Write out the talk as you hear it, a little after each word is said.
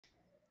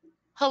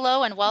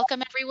Hello and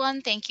welcome,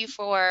 everyone. Thank you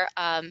for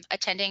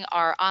attending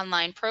our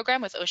online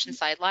program with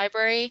Oceanside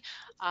Library.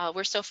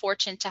 We're so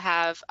fortunate to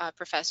have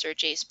Professor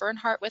Jase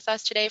Bernhardt with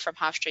us today from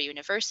Hofstra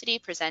University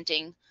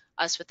presenting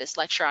us with this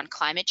lecture on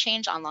climate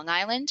change on Long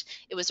Island.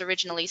 It was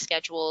originally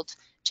scheduled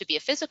to be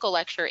a physical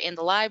lecture in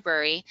the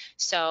library.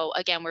 So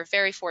again, we're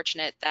very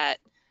fortunate that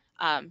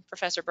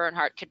Professor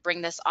Bernhardt could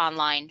bring this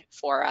online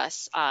for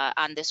us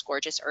on this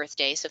gorgeous Earth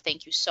Day. So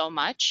thank you so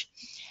much.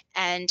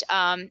 And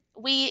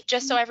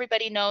just so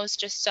everybody knows,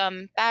 just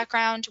some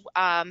background,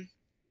 I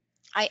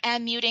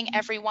am muting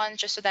everyone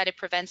just so that it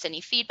prevents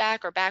any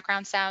feedback or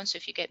background sound. So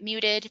if you get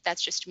muted,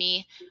 that's just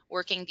me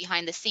working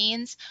behind the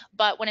scenes.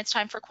 But when it's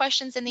time for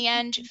questions in the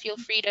end, feel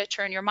free to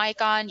turn your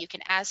mic on. You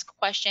can ask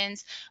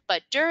questions.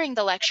 But during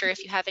the lecture,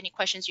 if you have any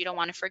questions you don't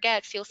want to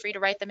forget, feel free to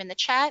write them in the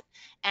chat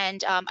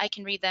and I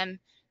can read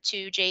them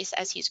to Jase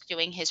as he's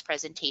doing his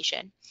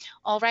presentation.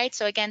 All right,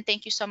 so again,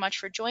 thank you so much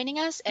for joining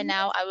us. And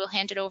now I will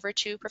hand it over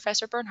to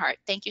Professor Bernhardt.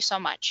 Thank you so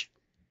much.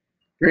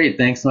 Great,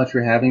 thanks so much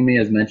for having me.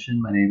 As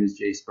mentioned, my name is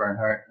Jase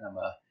Bernhardt. I'm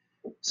a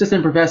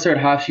assistant professor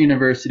at Hofstra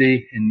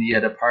University in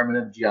the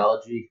Department of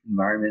Geology,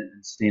 Environment,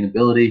 and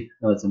Sustainability. I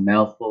know it's a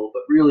mouthful,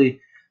 but really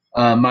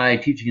my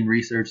teaching and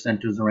research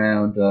centers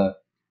around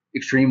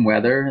extreme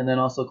weather and then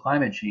also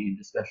climate change,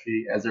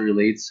 especially as it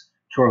relates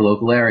to our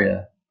local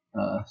area.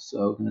 So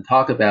I'm going to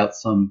talk about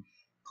some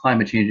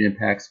climate change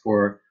impacts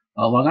for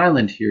Long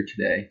Island here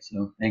today.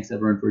 So thanks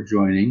everyone for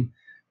joining.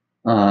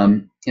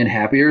 And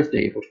happy Earth Day.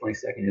 April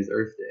 22nd is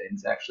Earth Day.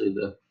 It's actually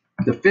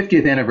the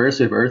 50th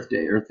anniversary of Earth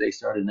Day. Earth Day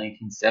started in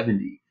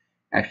 1970.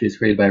 Actually, it's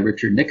created by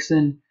Richard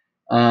Nixon,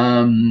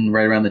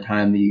 right around the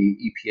time the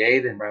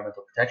EPA, the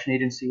Environmental Protection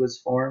Agency, was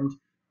formed.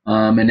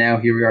 And now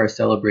here we are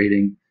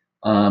celebrating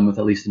with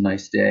at least a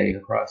nice day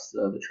across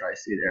the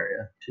tri-state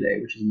area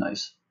today, which is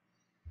nice.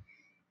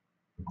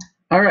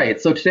 All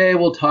right, so today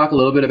we'll talk a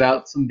little bit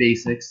about some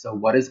basics. So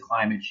what is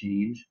climate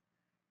change?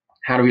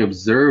 How do we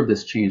observe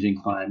this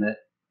changing climate?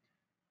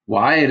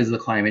 Why it is the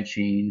climate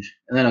change,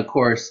 and then of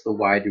course the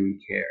why do we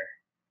care.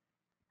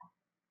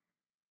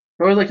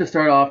 I always like to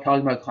start off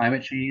talking about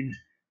climate change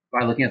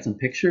by looking at some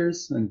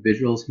pictures, and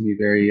visuals can be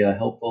very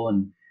helpful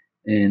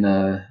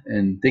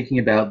in thinking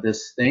about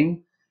this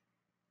thing.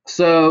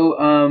 So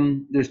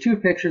there's two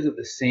pictures of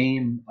the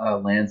same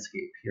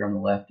landscape here on the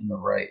left and the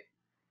right.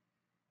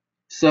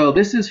 So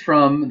this is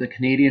from the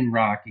Canadian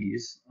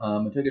Rockies.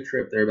 I took a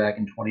trip there back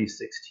in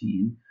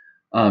 2016.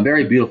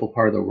 Very beautiful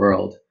part of the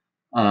world.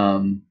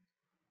 And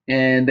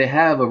they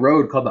have a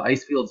road called the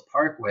Icefields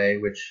Parkway,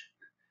 which,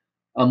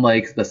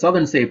 unlike the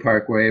Southern State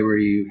Parkway, where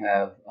you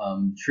have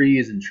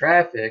trees and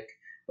traffic,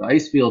 the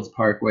Icefields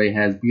Parkway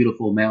has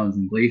beautiful mountains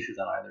and glaciers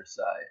on either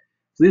side.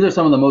 So these are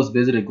some of the most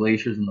visited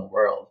glaciers in the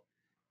world.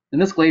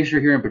 And this glacier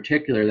here in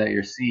particular that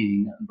you're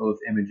seeing in both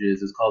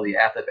images is called the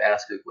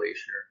Athabasca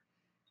Glacier.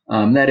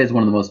 That is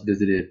one of the most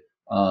visited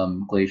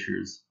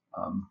glaciers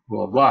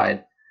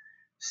worldwide.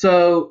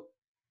 So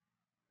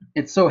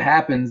it so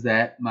happens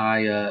that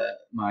my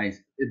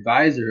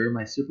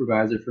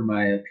supervisor for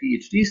my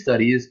PhD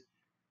studies,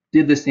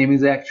 did the same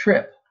exact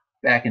trip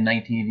back in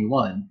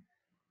 1981.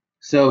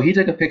 So he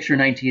took a picture in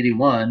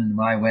 1981, and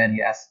when I went,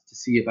 he asked to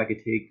see if I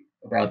could take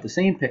about the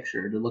same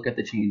picture to look at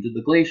the change of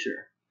the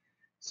glacier.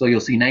 So you'll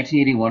see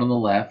 1981 on the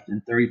left,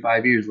 and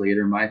 35 years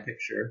later, my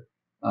picture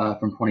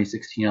from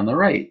 2016 on the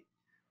right.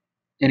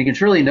 And you can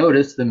surely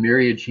notice the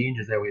myriad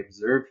changes that we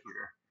observe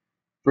here.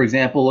 For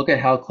example, look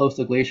at how close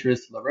the glacier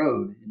is to the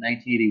road. In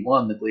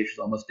 1981, the glacier is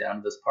almost down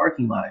to this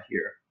parking lot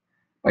here.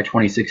 By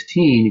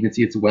 2016, you can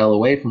see it's well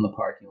away from the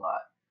parking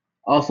lot.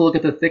 Also, look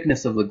at the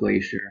thickness of the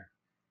glacier.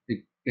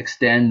 It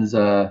extends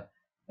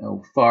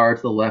far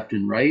to the left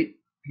and right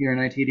here in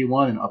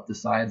 1981 and up the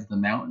sides of the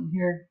mountain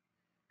here.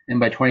 And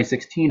by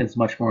 2016, it's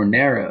much more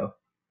narrow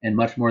and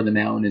much more of the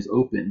mountain is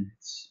open.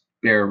 It's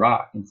bare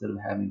rock instead of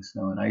having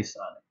snow and ice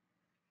on it.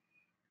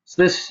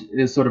 So this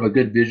is sort of a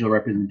good visual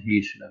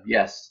representation of,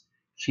 yes,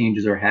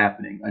 changes are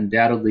happening.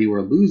 Undoubtedly,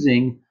 we're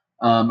losing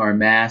our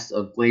mass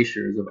of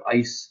glaciers, of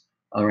ice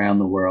around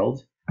the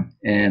world.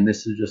 And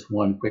this is just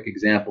one quick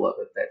example of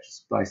it, that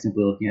just by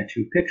simply looking at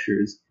two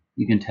pictures,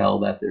 you can tell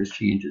that there's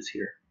changes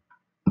here.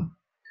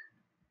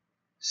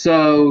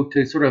 So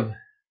to sort of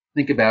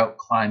think about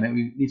climate,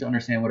 we need to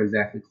understand what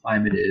exactly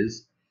climate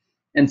is.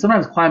 And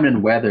sometimes climate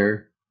and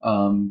weather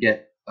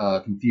get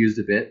confused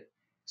a bit.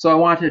 So I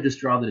wanted to just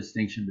draw the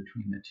distinction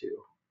between the two.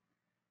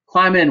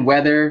 Climate and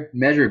weather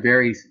measure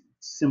very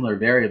similar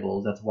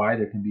variables. That's why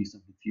there can be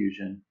some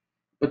confusion,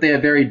 but they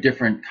have very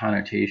different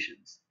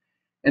connotations.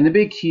 And the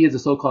big key is the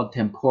so-called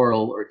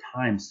temporal or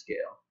time scale.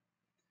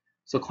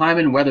 So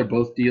climate and weather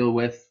both deal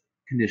with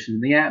conditions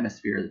in the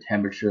atmosphere, the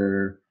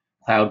temperature,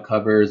 cloud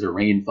covers, or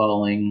rain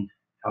falling,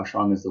 how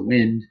strong is the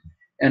wind,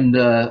 and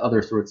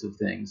other sorts of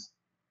things.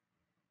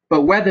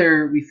 But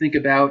weather we think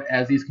about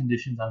as these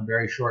conditions on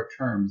very short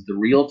terms, the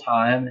real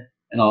time,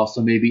 and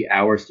also maybe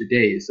hours to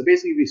days. So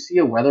basically, if you see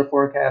a weather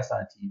forecast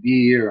on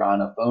TV or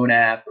on a phone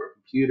app or a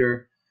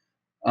computer,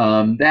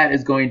 that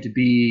is going to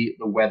be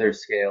the weather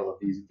scale of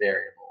these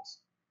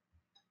variables.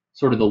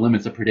 sort of the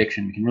limits of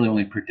prediction. We can really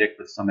only predict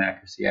with some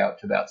accuracy out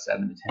to about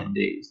 7 to 10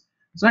 days.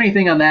 So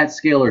anything on that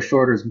scale or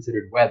shorter is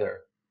considered weather.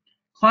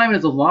 Climate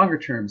is a longer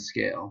term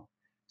scale.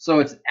 So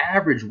it's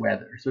average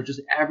weather. So it's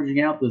just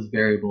averaging out those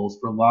variables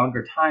for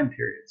longer time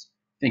periods.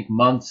 Think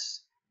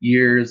months,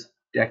 years,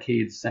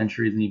 decades,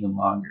 centuries, and even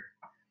longer.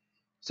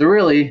 So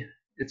really,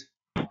 it's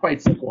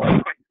quite simple.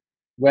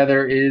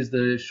 Weather is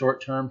the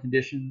short term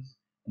conditions,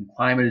 and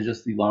climate is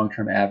just the long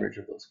term average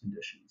of those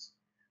conditions.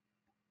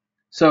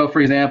 So,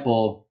 for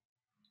example,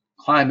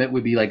 climate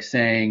would be like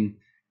saying,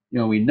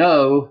 we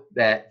know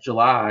that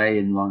July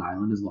in Long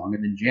Island is longer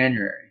than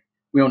January.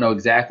 We don't know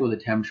exactly what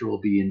the temperature will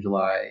be in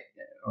July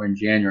or in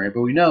January,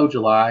 but we know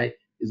July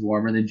is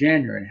warmer than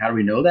January. And how do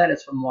we know that?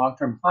 It's from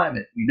long-term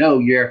climate. We know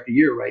year after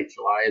year, right?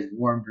 July is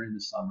warm during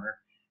the summer,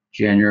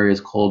 January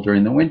is cold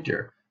during the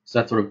winter. So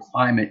that's sort of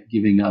climate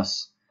giving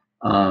us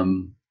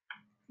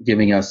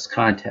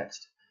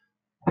context.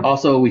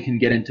 Also, we can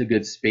get into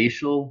good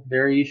spatial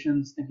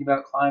variations thinking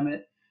about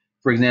climate.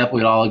 For example,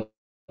 we'd all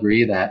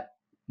agree that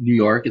New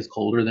York is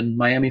colder than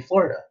Miami,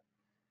 Florida.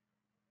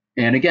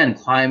 And again,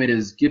 climate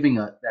is giving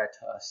that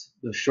to us.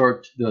 The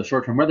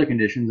short-term weather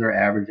conditions are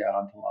averaged out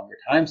onto longer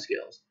time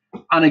scales.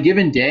 On a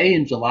given day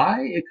in July,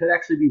 it could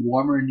actually be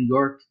warmer in New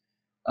York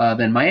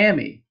than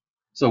Miami.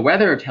 So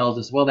weather tells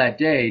us, well, that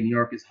day New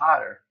York is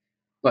hotter.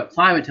 But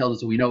climate tells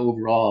us that we know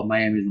overall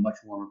Miami is a much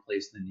warmer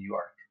place than New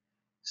York.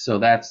 So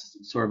that's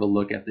sort of a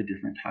look at the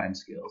different time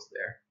scales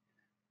there.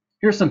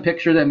 Here's some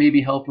picture that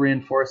maybe help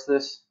reinforce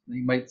this.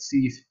 You might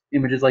see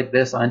images like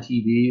this on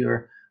TV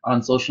or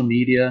on social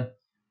media.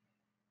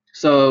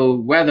 So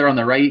weather on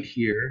the right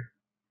here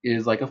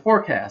is like a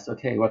forecast.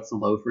 Okay, what's the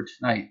low for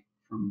tonight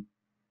from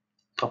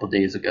a couple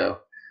days ago?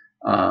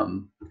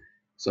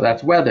 So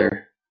that's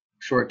weather,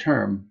 short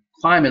term.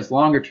 Climate's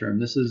longer term.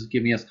 This is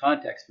giving us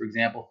context. For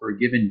example, for a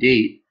given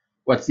date,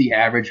 what's the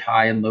average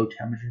high and low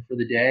temperature for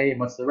the day, and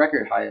what's the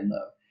record high and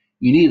low?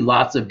 You need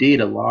lots of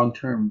data,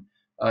 long-term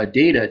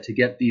data, to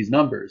get these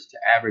numbers, to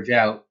average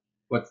out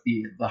what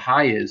the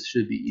high is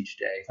should be each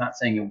day. It's not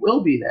saying it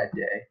will be that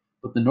day,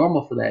 but the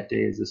normal for that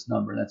day is this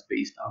number, and that's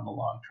based on the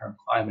long-term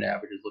climate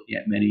averages, looking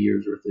at many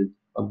years worth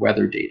of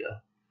weather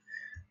data.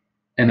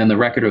 And then the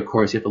record, of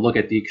course, you have to look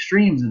at the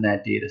extremes in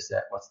that data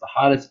set. What's the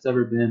hottest it's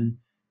ever been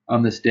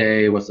on this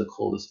day? What's the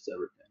coldest it's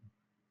ever been?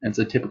 And it's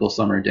a typical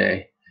summer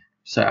day.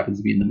 So it happens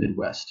to be in the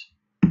Midwest.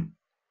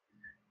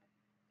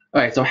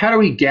 All right, so how do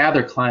we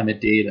gather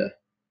climate data?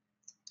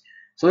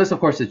 So this, of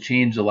course, has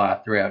changed a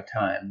lot throughout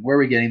time. Where are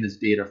we getting this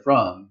data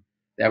from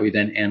that we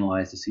then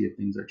analyze to see if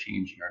things are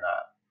changing or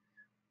not?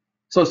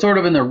 So sort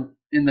of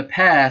in the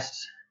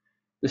past,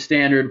 the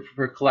standard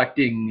for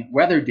collecting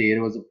weather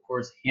data was, of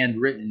course,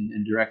 handwritten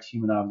and direct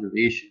human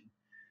observation.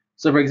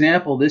 So, for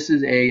example, this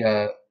is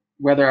a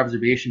weather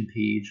observation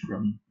page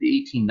from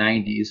the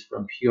 1890s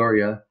from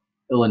Peoria,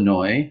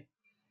 Illinois.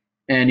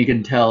 And you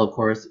can tell, of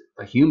course,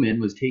 a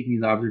human was taking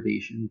these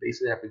observations.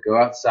 Basically, have to go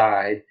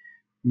outside,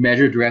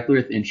 measure directly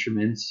with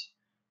instruments,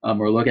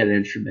 or look at an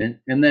instrument,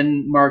 and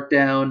then mark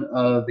down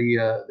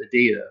the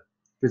data.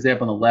 For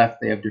example, on the left,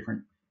 they have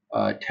different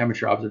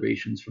temperature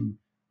observations from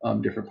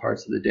different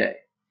parts of the day.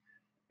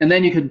 And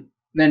then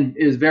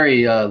it was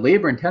very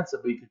labor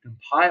intensive, but you could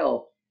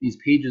compile these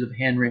pages of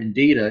handwritten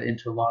data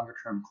into longer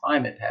term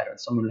climate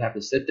patterns. Someone would have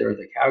to sit there with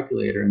a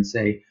calculator and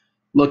say,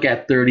 look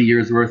at 30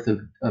 years worth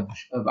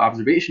of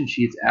observation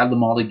sheets, add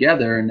them all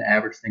together, and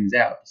average things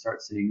out to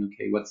start saying,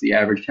 okay, what's the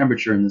average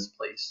temperature in this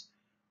place?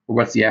 Or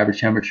what's the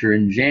average temperature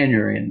in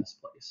January in this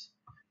place?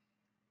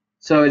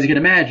 So as you can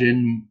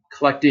imagine,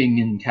 collecting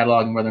and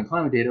cataloging weather and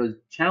climate data was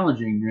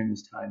challenging during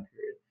this time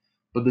period.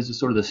 But this is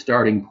sort of the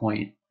starting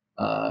point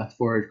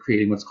for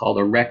creating what's called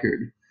a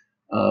record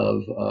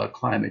of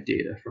climate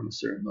data from a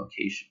certain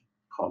location,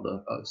 called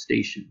a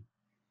station.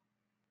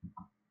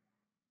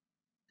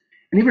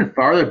 And even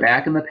farther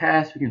back in the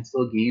past, we can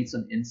still gain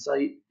some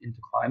insight into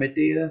climate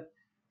data.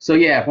 So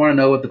yeah, if we want to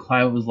know what the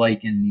climate was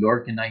like in New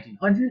York in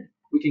 1900,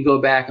 we can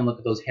go back and look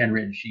at those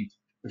handwritten sheets,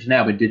 which have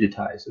now been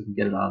digitized, so we can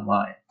get it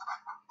online.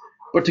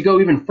 But to go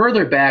even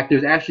further back,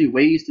 there's actually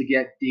ways to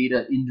get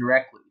data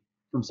indirectly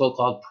from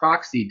so-called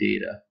proxy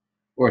data,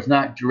 or it's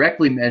not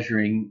directly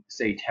measuring,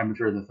 say,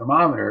 temperature of the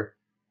thermometer,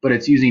 but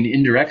it's using an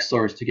indirect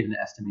source to get an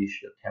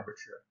estimation of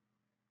temperature.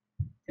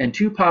 And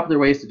two popular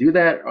ways to do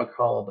that are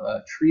called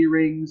tree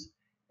rings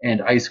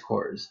and ice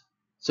cores.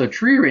 So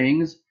tree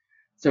rings,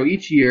 so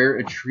each year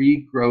a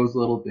tree grows a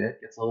little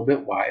bit, gets a little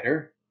bit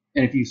wider,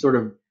 and if you sort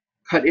of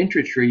cut into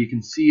a tree, you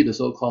can see the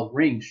so-called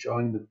rings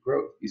showing the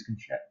growth, these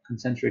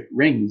concentric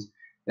rings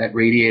that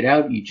radiate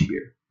out each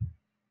year.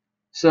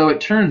 So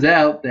it turns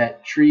out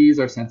that trees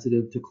are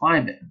sensitive to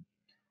climate.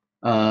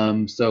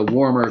 So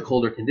warmer or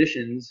colder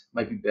conditions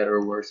might be better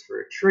or worse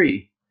for a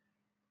tree.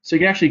 So you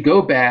can actually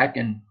go back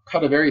and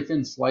cut a very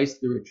thin slice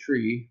through a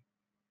tree,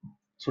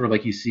 sort of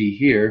like you see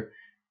here,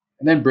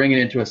 and then bring it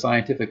into a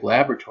scientific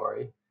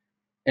laboratory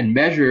and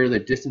measure the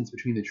distance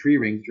between the tree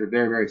rings, which are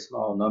very, very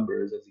small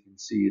numbers. As you can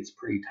see, it's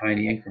pretty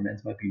tiny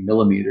increments, might be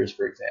millimeters,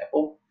 for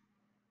example.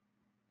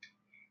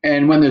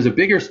 And when there's a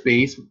bigger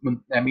space,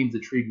 that means the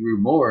tree grew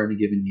more in a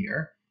given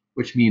year,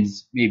 which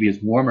means maybe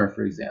it's warmer,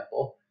 for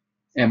example.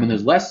 And when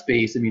there's less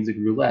space, it means it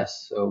grew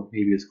less, so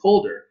maybe it's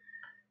colder.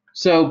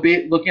 So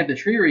looking at the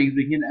tree rings,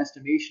 we can get an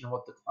estimation of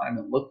what the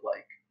climate looked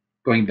like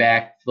going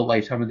back to the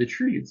lifetime of the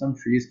tree. And some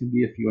trees can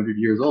be a few hundred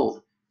years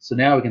old. So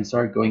now we can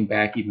start going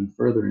back even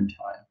further in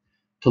time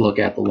to look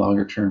at the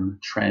longer term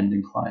trend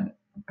in climate.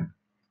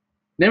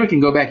 Then we can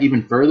go back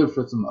even further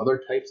for some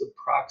other types of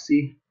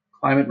proxy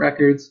climate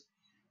records.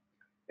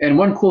 And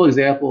one cool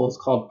example is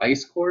called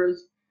ice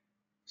cores.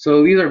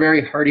 So these are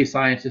very hardy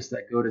scientists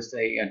that go to,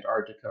 say,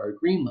 Antarctica or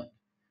Greenland.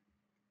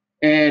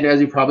 And as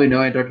you probably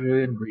know,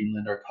 Antarctica and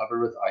Greenland are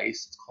covered with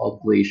ice. It's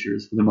called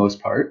glaciers for the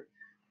most part.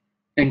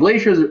 And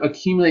glaciers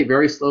accumulate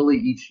very slowly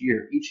each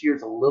year. Each year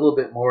it's a little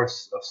bit more of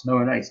snow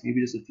and ice, maybe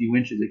just a few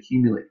inches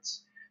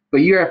accumulates. But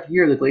year after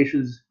year, the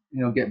glaciers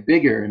get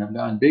bigger and have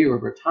gotten bigger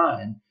over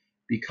time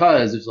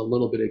because there's a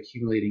little bit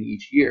accumulating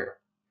each year.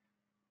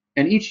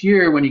 And each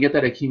year when you get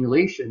that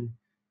accumulation,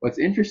 what's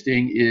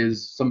interesting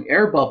is some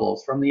air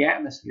bubbles from the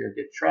atmosphere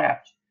get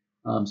trapped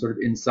sort of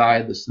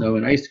inside the snow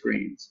and ice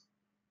grains.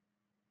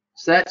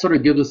 So that sort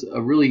of gives us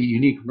a really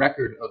unique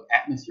record of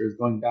atmospheres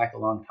going back a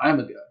long time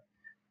ago.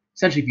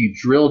 Essentially, if you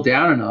drill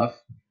down enough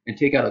and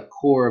take out a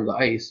core of the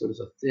ice, so there's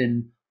a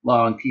thin,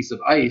 long piece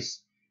of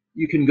ice,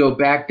 you can go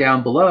back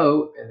down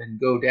below and then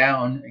go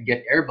down and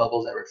get air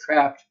bubbles that were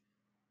trapped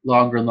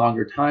longer and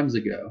longer times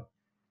ago.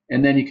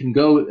 And then you can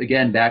go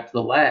again back to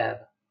the lab,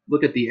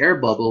 look at the air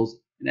bubbles,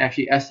 and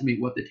actually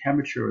estimate what the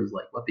temperature is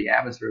like, what the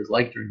atmosphere is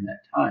like during that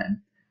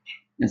time.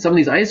 And some of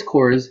these ice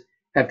cores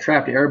have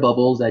trapped air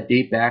bubbles that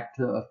date back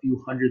to a few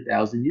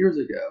 100,000 years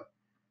ago.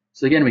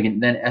 So again, we can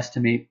then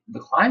estimate the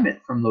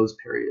climate from those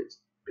periods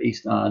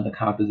based on the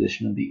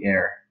composition of the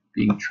air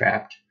being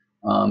trapped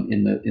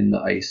in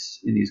the ice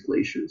in these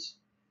glaciers.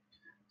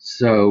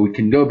 So we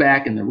can go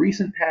back in the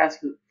recent past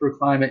for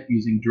climate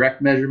using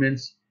direct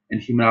measurements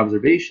and human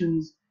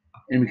observations,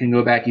 and we can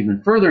go back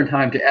even further in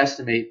time to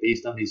estimate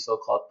based on these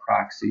so-called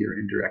proxy or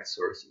indirect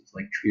sources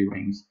like tree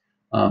rings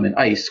and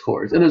ice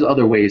cores. And there's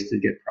other ways to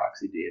get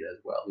proxy data as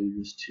well. These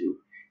are just two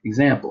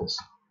examples.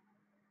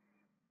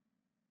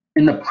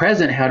 In the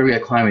present, how do we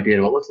get climate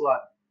data? Well, it looks a lot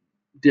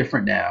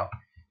different now.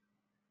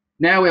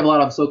 Now we have a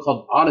lot of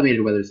so-called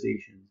automated weather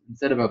stations.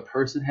 Instead of a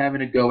person having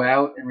to go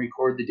out and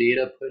record the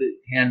data,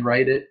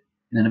 handwrite it,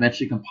 and then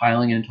eventually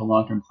compiling it into a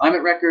long-term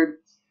climate record,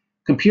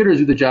 computers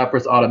do the job for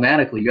us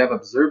automatically. You have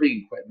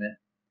observing equipment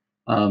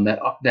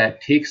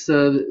that takes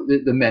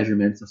the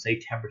measurements of, say,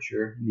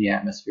 temperature in the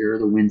atmosphere,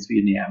 the wind speed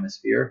in the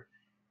atmosphere,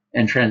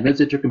 and transmits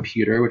it to a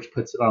computer, which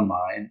puts it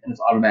online, and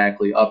it's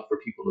automatically up for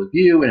people to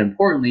view. And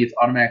importantly, it's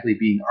automatically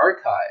being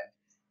archived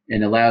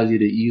and allows you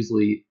to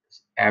easily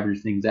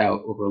average things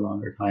out over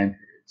longer time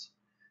periods.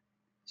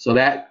 So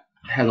that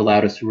has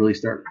allowed us to really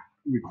start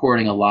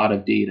recording a lot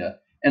of data.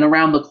 And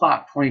around the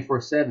clock,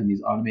 24/7,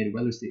 these automated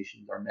weather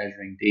stations are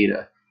measuring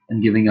data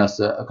and giving us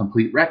a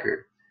complete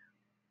record.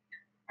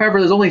 However,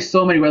 there's only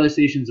so many weather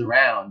stations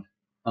around.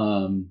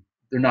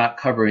 They're not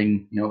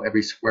covering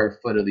every square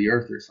foot of the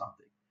Earth or something.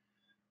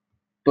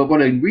 But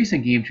what a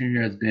recent game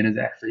changer has been is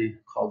actually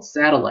called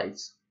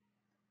satellites.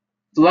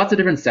 So lots of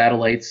different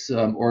satellites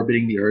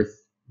orbiting the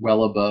Earth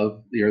well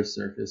above the Earth's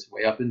surface,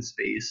 way up in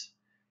space.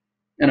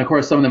 And of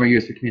course, some of them are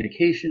used for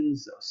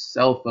communications, so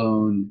cell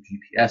phones,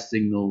 GPS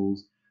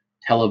signals,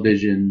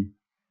 television,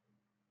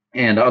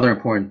 and other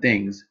important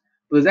things.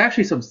 But there's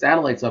actually some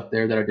satellites up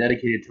there that are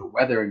dedicated to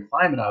weather and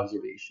climate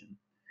observation.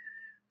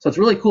 So it's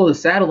really cool. The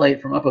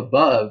satellite from up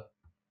above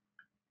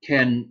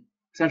can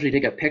essentially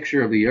take a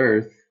picture of the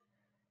Earth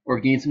or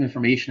gain some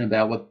information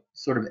about what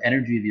sort of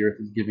energy the Earth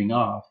is giving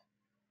off.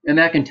 And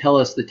that can tell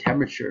us the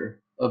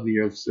temperature of the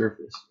Earth's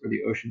surface or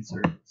the ocean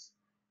surface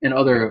and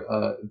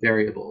other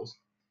variables.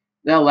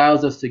 That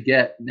allows us to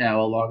get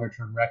now a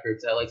longer-term record.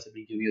 Satellites have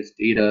been giving us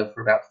data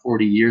for about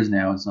 40 years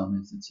now in some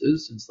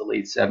instances, since the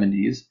late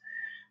 70s.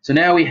 So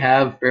now we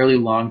have fairly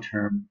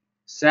long-term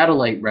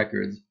satellite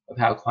records of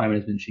how climate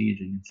has been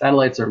changing. And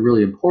satellites are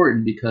really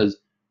important because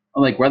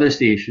unlike weather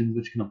stations,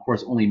 which can of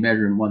course only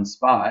measure in one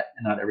spot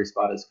and not every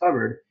spot is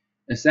covered,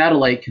 a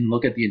satellite can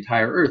look at the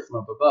entire Earth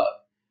from up above.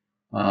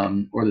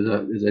 Or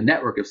there's a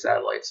network of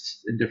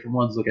satellites, and different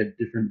ones look at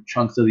different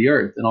chunks of the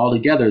Earth, and all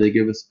together they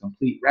give us a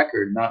complete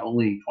record, not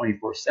only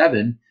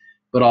 24/7,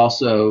 but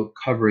also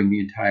covering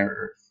the entire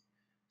Earth.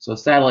 So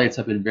satellites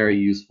have been very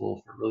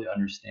useful for really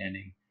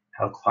understanding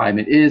how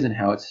climate is and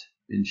how it's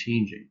been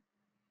changing.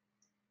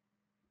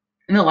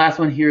 And the last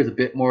one here is a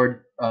bit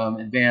more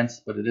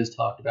advanced, but it is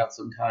talked about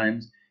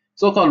sometimes.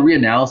 So-called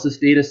reanalysis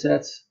data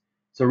sets.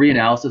 So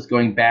reanalysis,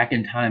 going back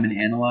in time and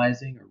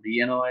analyzing or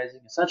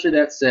reanalyzing. Essentially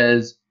that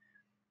says,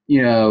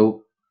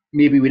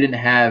 maybe we didn't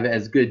have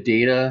as good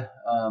data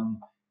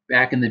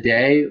back in the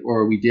day,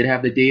 or we did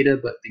have the data,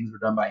 but things were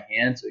done by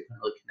hand, so we couldn't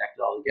really connect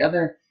it all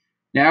together.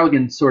 Now we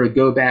can sort of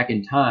go back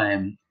in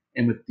time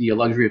and with the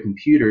luxury of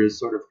computers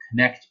sort of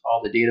connect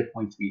all the data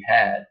points we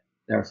had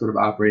that are sort of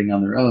operating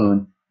on their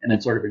own and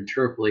then sort of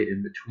interpolate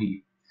in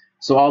between.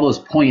 So all those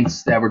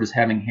points that were just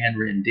having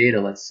handwritten data,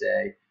 let's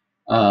say,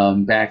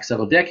 back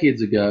several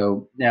decades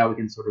ago, now we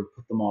can sort of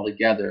put them all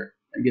together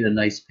and get a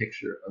nice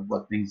picture of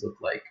what things look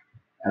like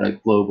at a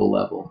global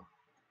level.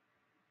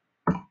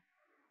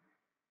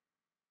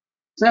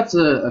 So that's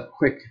a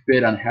quick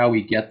bit on how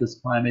we get this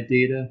climate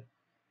data.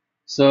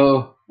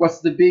 So what's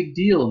the big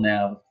deal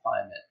now with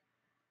climate?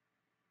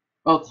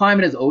 Well,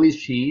 climate has always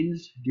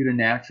changed due to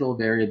natural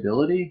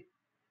variability,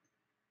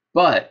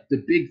 but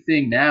the big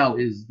thing now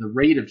is the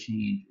rate of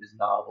change is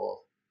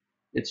novel.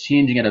 It's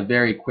changing at a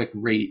very quick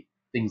rate,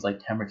 things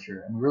like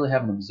temperature, and we really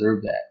haven't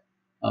observed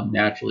that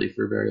naturally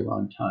for a very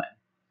long time.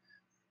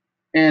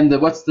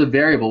 And what's the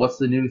variable? What's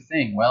the new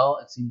thing? Well,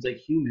 it seems like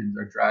humans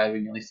are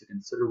driving at least a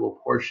considerable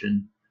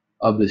portion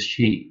of this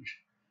change.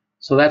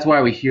 So that's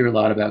why we hear a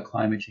lot about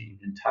climate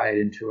change and tie it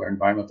into our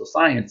environmental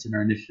science and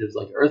our initiatives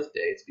like Earth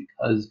Day. It's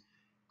because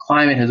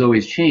climate has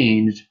always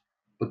changed,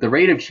 but the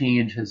rate of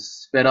change has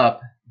sped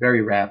up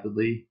very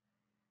rapidly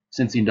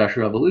since the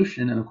Industrial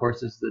Revolution. And of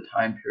course, this is the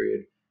time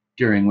period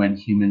during when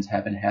humans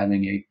have been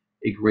having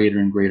a greater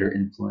and greater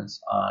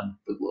influence on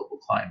the global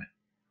climate.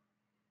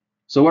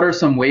 So what are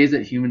some ways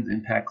that humans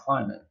impact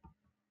climate?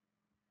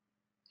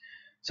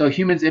 So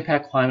humans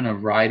impact climate on a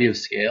variety of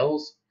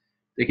scales.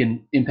 They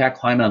can impact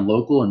climate on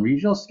local and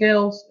regional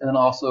scales, and then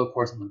also, of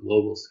course, on the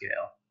global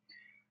scale.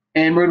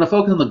 And we're going to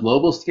focus on the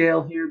global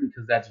scale here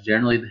because that's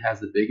generally has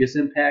the biggest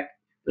impact.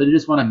 But I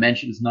just want to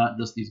mention it's not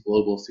just these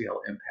global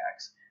scale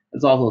impacts.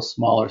 It's also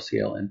smaller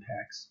scale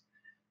impacts.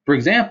 For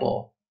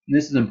example, and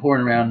this is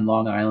important around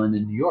Long Island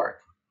and New York,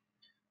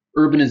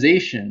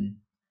 urbanization,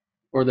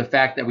 or the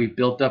fact that we've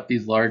built up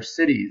these large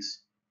cities,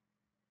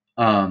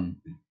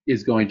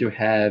 is going to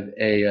have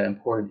an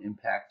important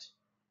impact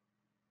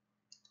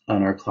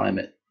on our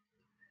climate.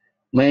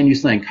 Land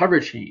use, land cover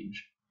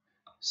change.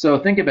 So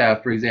think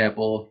about, for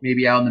example,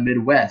 maybe out in the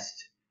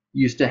Midwest,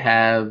 you used to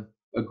have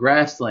a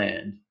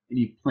grassland and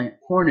you plant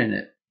corn in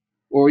it,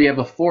 or you have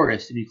a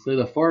forest and you clear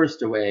the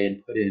forest away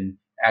and put in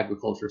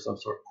agriculture, some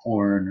sort of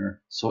corn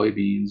or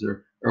soybeans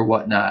or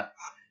whatnot.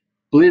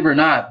 Believe it or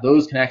not,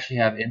 those can actually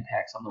have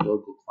impacts on the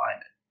local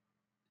climate.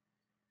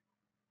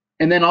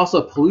 And then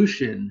also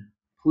pollution.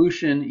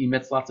 Pollution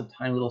emits lots of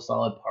tiny little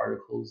solid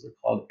particles. They're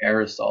called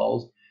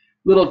aerosols,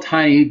 little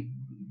tiny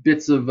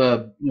bits of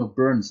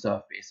burn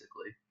stuff, basically.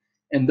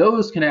 And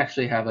those can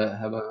actually have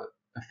a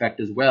effect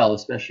as well,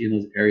 especially in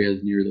those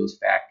areas near those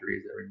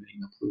factories that are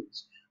emitting the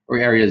pollutants, or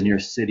areas near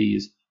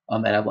cities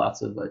that have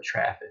lots of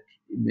traffic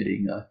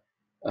emitting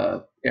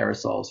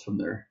aerosols from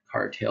their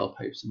car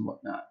tailpipes and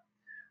whatnot.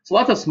 So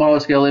lots of smaller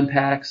scale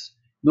impacts.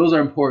 Those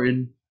are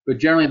important, but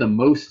generally the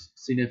most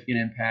significant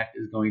impact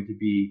is going to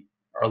be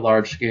our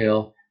large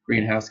scale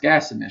greenhouse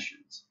gas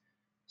emissions.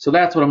 So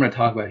that's what I'm going to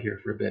talk about here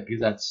for a bit,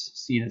 because that's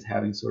seen as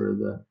having sort of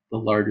the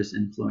largest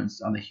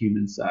influence on the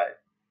human side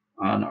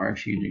on our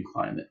changing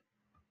climate.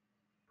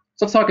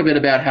 So let's talk a bit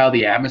about how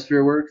the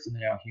atmosphere works and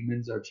how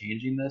humans are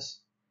changing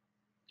this.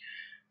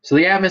 So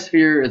the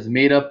atmosphere is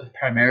made up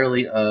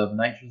primarily of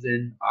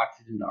nitrogen,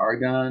 oxygen, and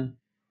argon.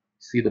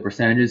 See the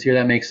percentages here,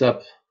 that makes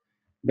up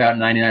about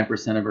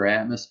 99% of our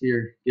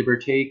atmosphere, give or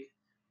take.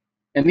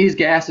 And these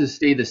gases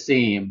stay the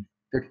same.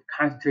 Their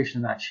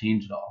concentration has not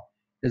changed at all.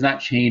 It has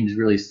not changed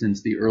really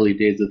since the early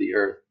days of the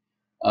Earth,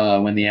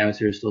 when the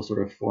atmosphere is still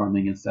sort of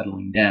forming and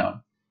settling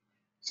down.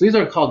 So these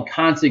are called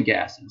constant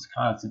gases.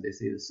 Constant, they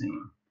stay the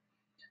same.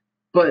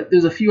 But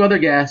there's a few other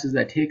gases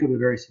that take up a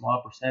very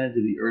small percentage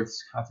of the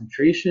Earth's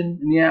concentration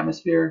in the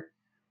atmosphere,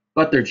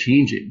 but they're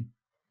changing.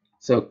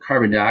 So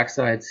carbon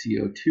dioxide,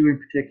 CO2 in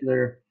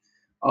particular,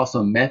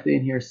 also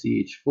methane here,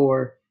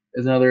 CH4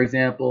 is another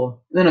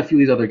example. And then a few of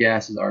these other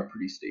gases are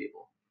pretty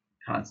stable,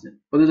 constant.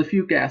 But there's a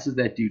few gases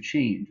that do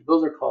change.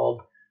 Those are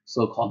called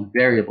so-called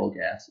variable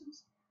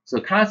gases. So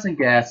constant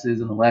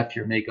gases on the left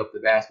here make up the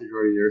vast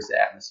majority of the Earth's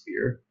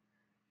atmosphere,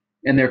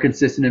 and they're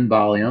consistent in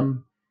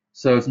volume.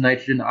 So it's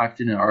nitrogen,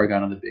 oxygen, and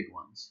argon are the big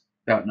ones,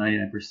 about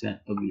 99%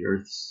 of the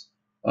Earth's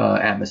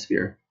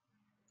atmosphere.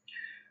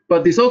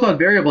 But these so-called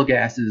variable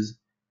gases,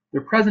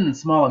 they're present in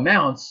small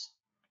amounts,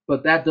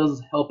 but that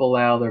does help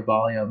allow their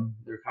volume,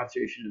 their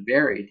concentration to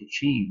vary, to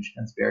change,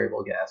 hence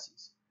variable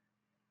gases.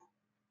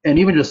 And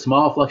even just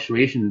small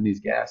fluctuations in these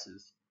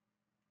gases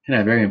can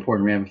have very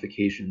important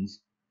ramifications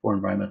for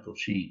environmental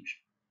change.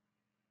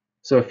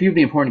 So a few of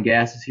the important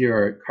gases here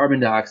are carbon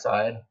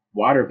dioxide,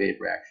 water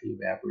vapor, actually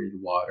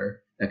evaporated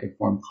water that can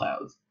form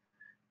clouds,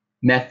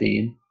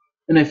 methane,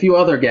 and a few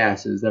other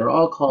gases that are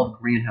all called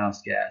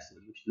greenhouse gases,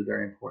 which is a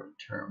very important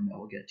term that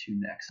we'll get to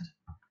next.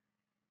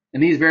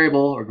 And these variable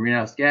or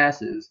greenhouse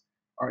gases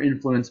are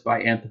influenced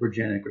by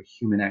anthropogenic or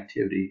human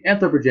activity.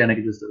 Anthropogenic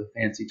is just a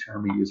fancy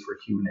term we use for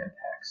human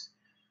impacts.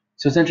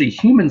 So essentially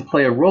humans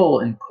play a role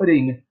in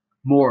putting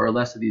more or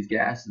less of these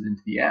gases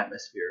into the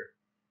atmosphere,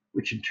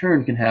 which in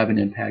turn can have an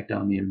impact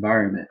on the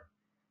environment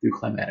through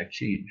climatic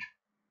change.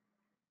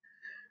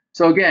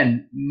 So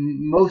again,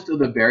 most of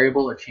the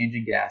variable or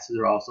changing gases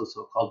are also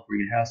so-called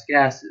greenhouse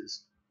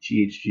gases.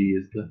 GHG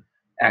is the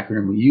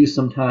acronym we use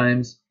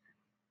sometimes.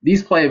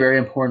 These play a very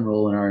important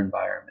role in our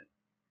environment.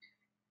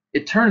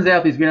 It turns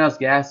out these greenhouse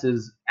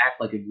gases act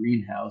like a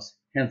greenhouse,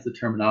 hence the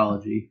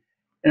terminology,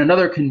 And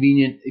another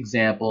convenient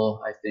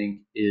example, I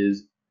think,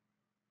 is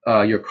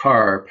your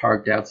car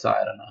parked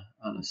outside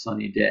on a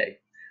sunny day.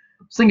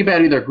 Just think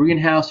about either a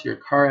greenhouse or your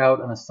car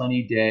out on a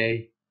sunny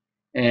day.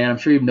 And I'm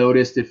sure you've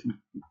noticed if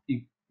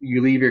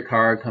you leave your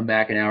car and come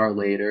back an hour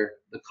later,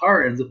 the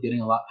car ends up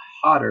getting a lot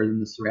hotter than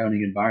the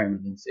surrounding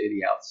environment than, say,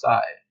 the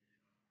outside.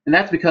 And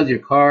that's because your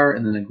car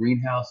and then the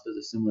greenhouse does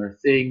a similar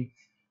thing,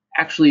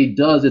 actually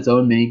does its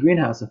own mini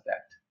greenhouse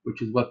effect,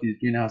 which is what these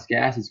greenhouse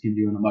gases can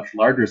do on a much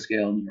larger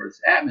scale in the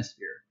Earth's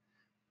atmosphere.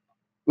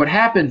 What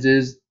happens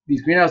is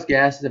these greenhouse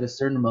gases have a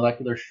certain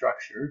molecular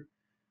structure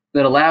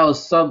that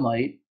allows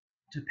sunlight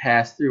to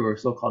pass through, or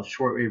so-called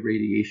shortwave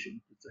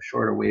radiation. It's a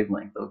shorter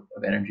wavelength of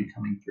energy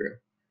coming through.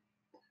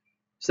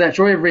 So that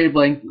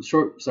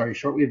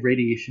shortwave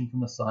radiation from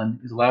the sun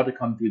is allowed to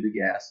come through the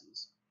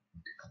gases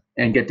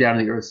and get down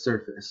to the Earth's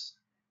surface.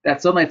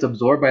 That sunlight's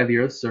absorbed by the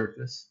Earth's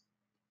surface,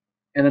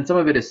 and then some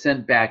of it is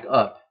sent back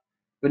up.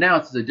 But now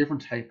it's a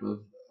different type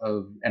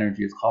of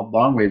energy. It's called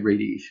long-wave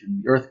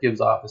radiation. The Earth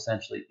gives off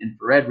essentially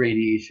infrared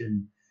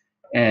radiation,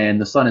 and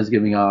the sun is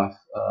giving off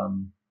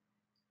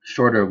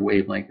shorter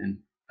wavelength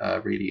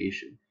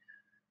radiation.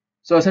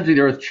 So essentially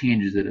the Earth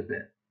changes it a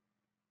bit.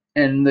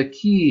 And the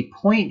key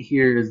point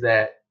here is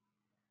that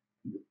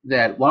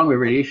long-wave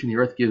radiation the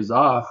Earth gives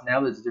off, now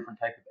that it's a different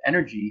type of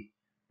energy,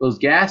 those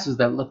gases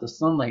that let the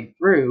sunlight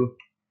through,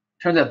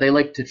 turns out they're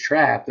able to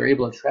trap,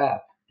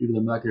 due to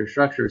the molecular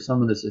structure,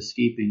 some of this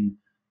escaping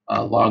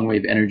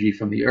long-wave energy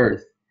from the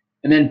Earth,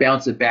 and then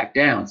bounce it back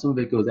down. Some of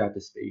it goes out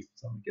to space,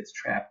 some of it gets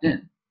trapped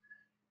in.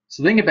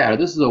 So think about it,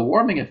 this is a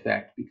warming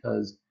effect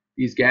because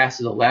these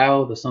gases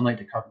allow the sunlight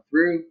to come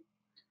through,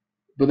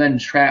 but then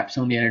trap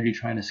some of the energy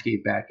trying to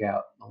escape back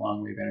out, the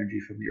long-wave energy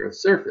from the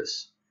Earth's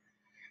surface.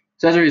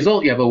 So as a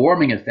result, you have a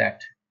warming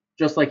effect.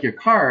 Just like your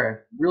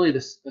car, really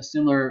a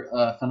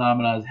similar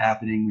phenomenon is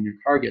happening when your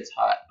car gets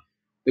hot.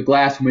 The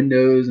glass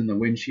windows and the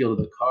windshield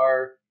of the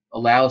car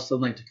allow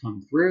sunlight to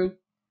come through.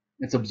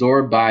 It's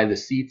absorbed by the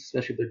seats,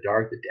 especially if they're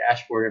dark, the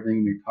dashboard, everything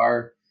in your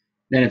car.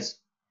 Then it's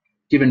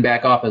given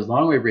back off as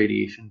long-wave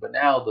radiation, but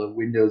now the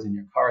windows in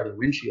your car, the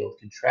windshield,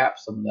 can trap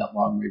some of that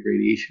long-wave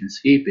radiation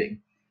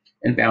escaping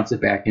and bounce it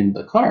back into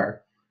the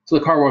car. So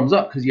the car warms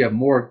up because you have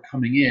more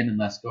coming in and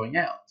less going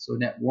out. So a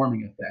net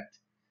warming effect.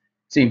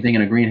 Same thing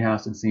in a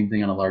greenhouse and same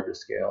thing on a larger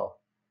scale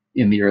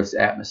in the Earth's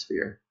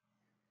atmosphere.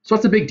 So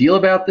what's the big deal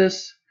about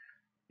this?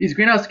 These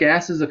greenhouse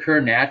gases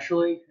occur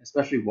naturally,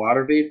 especially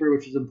water vapor,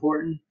 which is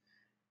important.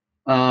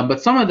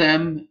 But some of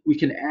them we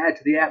can add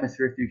to the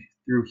atmosphere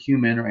through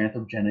human or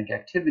anthropogenic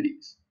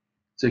activities.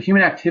 So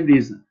human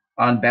activities,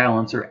 on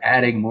balance, are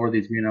adding more of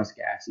these greenhouse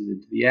gases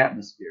into the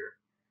atmosphere.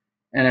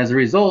 And as a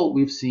result,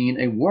 we've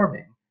seen a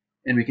warming.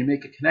 And we can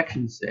make a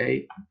connection,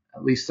 say,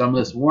 at least some of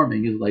this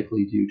warming is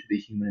likely due to the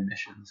human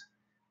emissions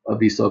of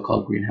these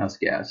so-called greenhouse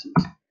gases.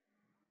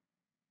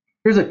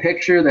 Here's a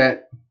picture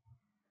that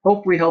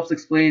hopefully helps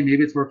explain.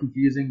 Maybe it's more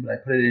confusing, but I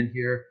put it in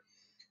here.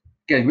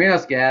 Again,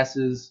 greenhouse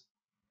gases,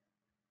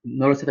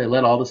 notice that they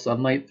let all the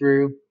sunlight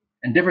through,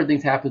 and different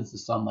things happen to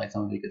sunlight.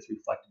 Some of it gets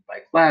reflected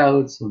by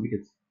clouds, some of it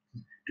gets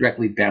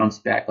directly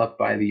bounced back up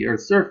by the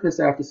Earth's surface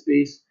out to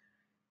space.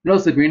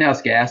 Notice the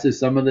greenhouse gases,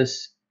 some of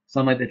this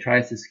sunlight that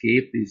tries to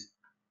escape, these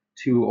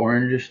two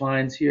orangish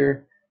lines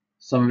here,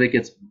 some of it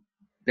gets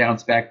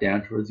bounced back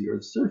down towards the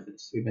Earth's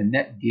surface. So you have a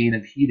net gain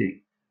of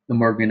heating the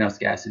more greenhouse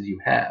gases you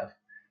have.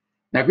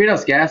 Now,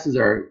 greenhouse gases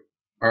are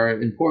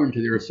important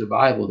to the Earth's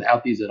survival.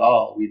 Without these at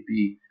all,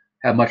 we'd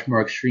have much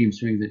more extreme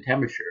swings in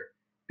temperature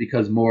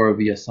because more of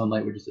the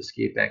sunlight would just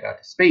escape back out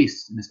to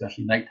space, and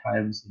especially night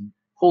times and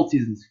cold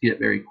seasons get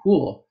very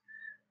cool.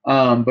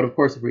 But of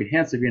course, if we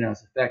enhance the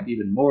greenhouse effect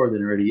even more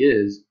than it already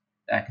is,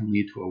 that can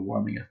lead to a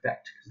warming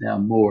effect because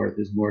now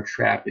there's more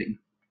trapping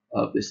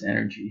of this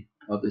energy,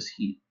 of this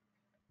heat.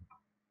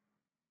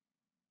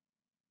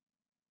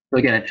 So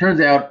again, it turns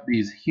out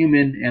these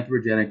human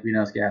anthropogenic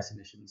greenhouse gas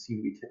emissions seem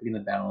to be tipping the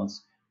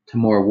balance to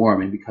more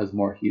warming because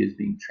more heat is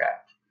being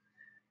trapped.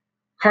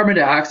 Carbon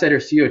dioxide, or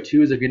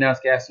CO2, is a greenhouse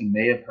gas you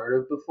may have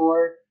heard of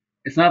before.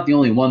 It's not the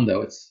only one,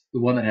 though. It's the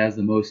one that has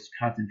the most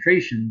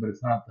concentration, but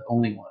it's not the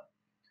only one.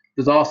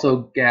 There's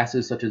also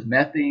gases such as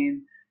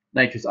methane,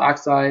 nitrous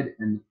oxide,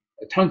 and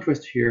a tongue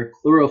twister here,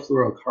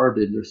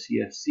 chlorofluorocarbons, or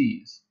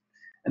CFCs.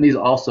 And these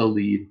also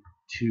lead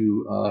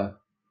to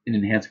an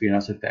enhanced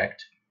greenhouse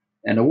effect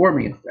and a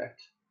warming effect.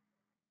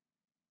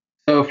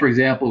 So, for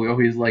example, we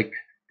always like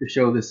to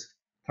show this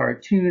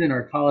cartoon in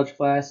our college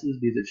classes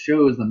because it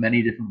shows the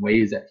many different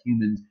ways that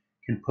humans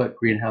can put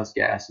greenhouse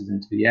gases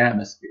into the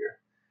atmosphere.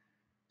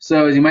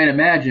 So, as you might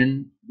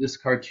imagine, this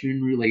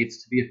cartoon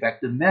relates to the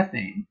effect of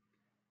methane.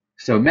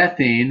 So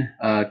methane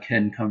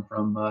can come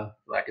from, for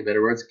lack of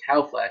better words,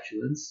 cow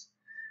flatulence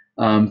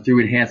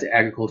through enhanced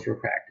agricultural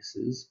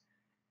practices.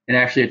 And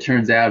actually, it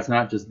turns out it's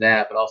not just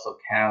that, but also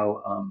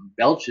cow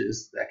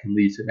belches that can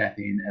lead to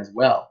methane as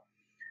well.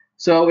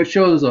 So it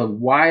shows a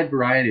wide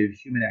variety of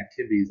human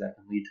activities that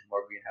can lead to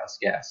more greenhouse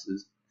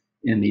gases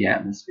in the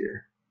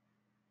atmosphere.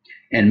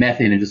 And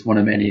methane is just one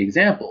of many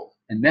examples.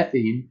 And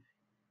methane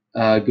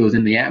goes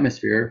in the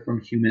atmosphere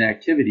from human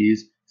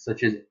activities,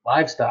 such as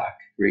livestock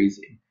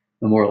grazing.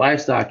 The more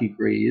livestock you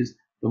graze,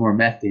 the more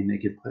methane they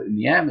could put in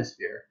the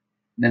atmosphere.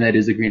 And then that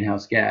is a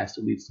greenhouse gas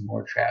that leads to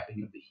more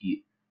trapping of the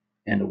heat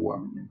and a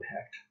warming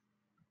impact.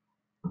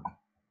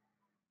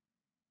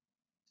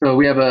 So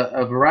we have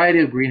a variety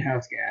of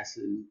greenhouse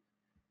gases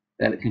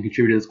that can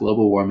contribute to this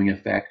global warming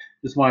effect.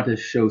 Just wanted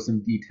to show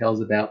some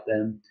details about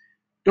them.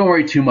 Don't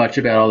worry too much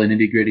about all the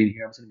nitty-gritty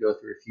here. I'm just going to go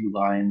through a few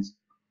lines.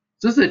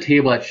 So this is a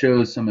table that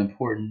shows some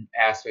important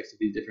aspects of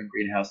these different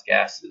greenhouse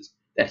gases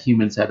that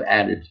humans have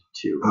added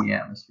to in the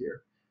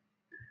atmosphere.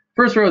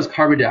 First row is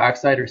carbon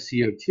dioxide, or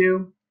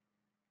CO2.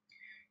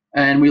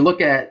 And we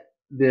look at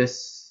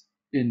this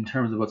in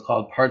terms of what's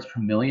called parts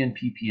per million,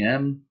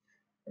 ppm,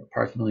 or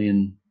parts per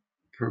million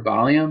per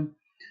volume.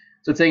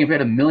 So it's saying if we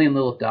had a million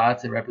little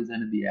dots that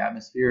represented the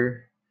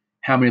atmosphere,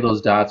 how many of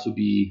those dots would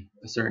be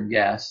a certain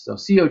gas? So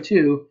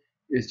CO2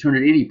 is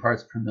 280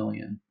 parts per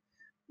million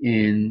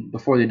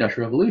before the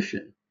Industrial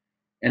Revolution.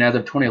 And as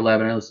of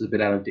 2011, I know this is a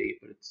bit out of date,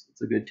 but it's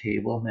a good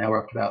table. Now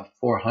we're up to about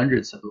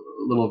 400, so a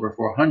little over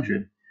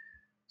 400.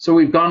 So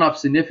we've gone up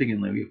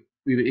significantly.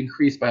 We've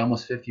increased by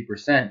almost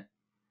 50%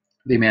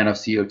 the amount of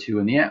CO2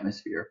 in the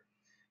atmosphere.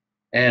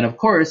 And of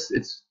course,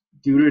 it's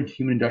due to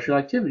human industrial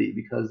activity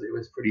because it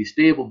was pretty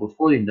stable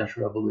before the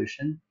Industrial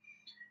Revolution.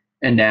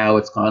 And now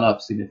it's gone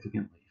up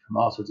significantly from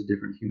all sorts of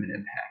different human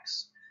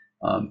impacts.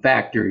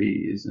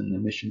 Factories and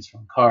emissions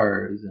from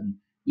cars, and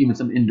even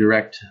some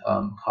indirect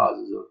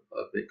causes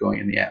of it going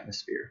in the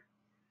atmosphere.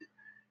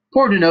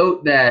 Important to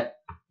note that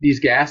these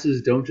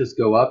gases don't just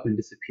go up and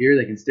disappear.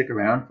 They can stick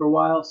around for a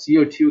while.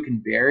 CO2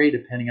 can vary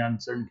depending on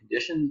certain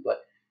conditions,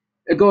 but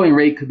a going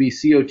rate could be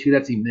CO2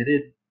 that's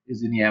emitted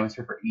is in the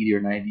atmosphere for 80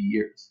 or 90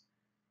 years.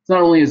 So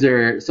not only is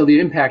there, so the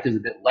impact is a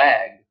bit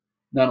lagged.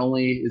 Not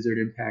only is there an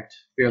impact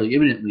fairly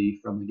imminently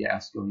from the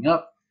gas going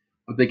up,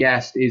 but the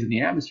gas stays in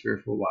the atmosphere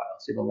for a while,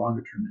 so you have a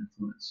longer term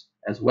influence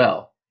as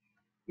well.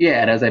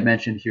 Yeah, and as I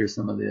mentioned, here's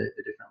some of the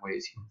different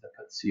ways humans have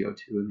put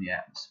CO2 in the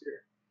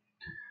atmosphere.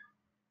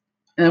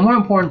 And one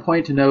important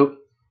point to note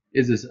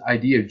is this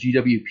idea of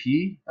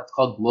GWP. That's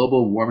called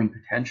global warming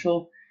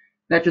potential.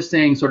 That's just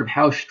saying sort of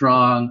how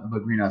strong of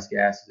a greenhouse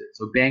gas is it.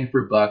 So bang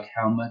for buck,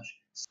 how much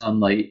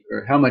sunlight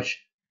or how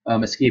much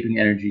escaping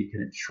energy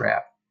can it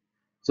trap.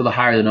 So the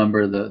higher the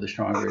number, the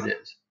stronger it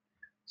is.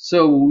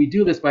 So we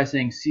do this by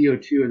saying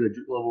CO2 or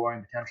the global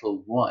warming potential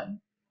of 1.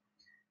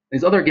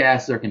 These other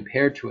gases are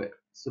compared to it.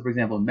 So for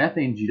example,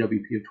 methane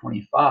GWP of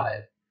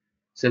 25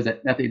 says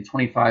that methane is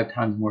 25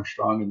 times more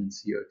stronger than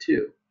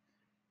CO2.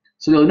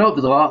 So you'll note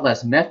there's a lot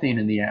less methane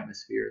in the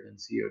atmosphere than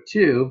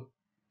CO2,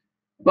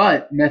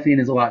 but methane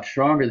is a lot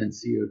stronger than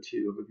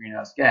CO2 of a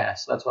greenhouse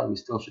gas. So that's why we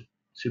still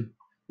should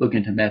look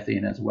into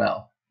methane as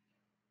well.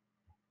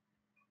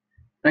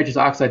 Nitrous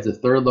oxide is the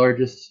third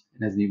largest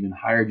and has an even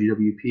higher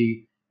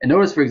GWP. And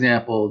notice, for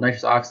example,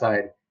 nitrous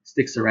oxide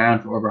sticks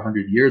around for over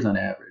 100 years on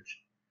average.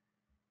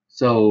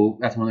 So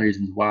that's one of the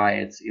reasons why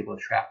it's able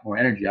to trap more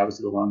energy.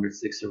 Obviously, the longer it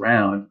sticks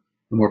around,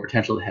 the more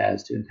potential it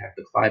has to impact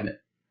the climate.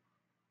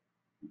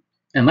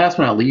 And last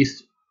but not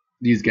least,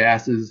 these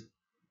gases,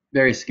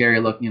 very scary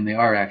looking, and they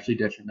are actually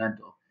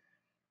detrimental.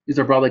 These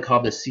are broadly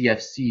called the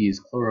CFCs,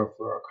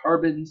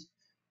 chlorofluorocarbons,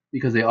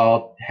 because they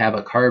all have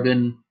a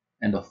carbon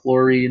and a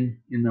fluorine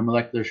in their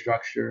molecular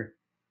structure.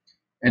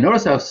 And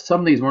notice how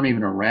some of these weren't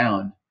even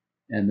around,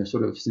 and they're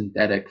sort of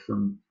synthetic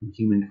from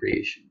human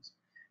creations.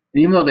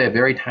 And even though they have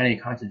very tiny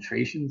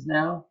concentrations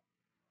now,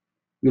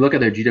 we look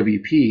at their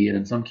GWP, and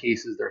in some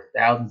cases they're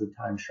thousands of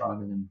times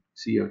stronger than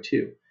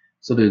CO2.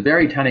 So there's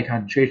very tiny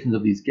concentrations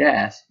of these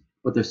gas,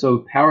 but they're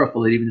so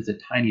powerful that even just a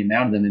tiny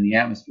amount of them in the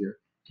atmosphere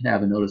can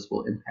have a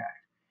noticeable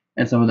impact.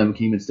 And some of them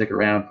can even stick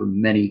around for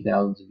many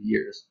thousands of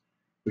years,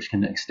 which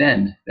can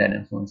extend that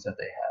influence that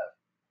they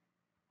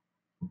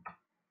have.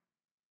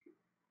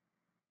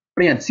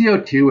 But again,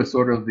 CO2 is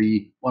sort of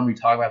the one we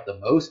talk about the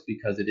most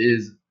because it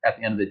is, at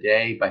the end of the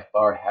day, by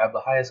far have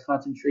the highest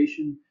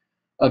concentration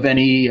of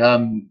any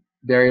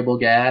variable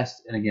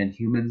gas. And again,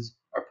 humans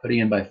are putting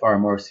in by far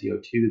more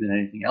CO2 than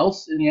anything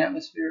else in the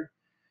atmosphere.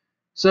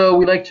 So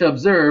we like to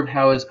observe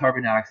how is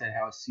carbon dioxide,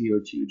 how is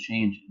CO2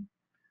 changing.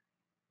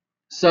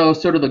 So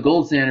sort of the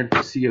gold standard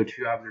for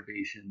CO2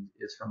 observations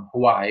is from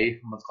Hawaii,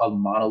 from what's called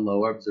Mauna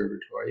Loa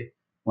Observatory,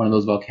 one of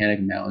those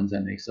volcanic mountains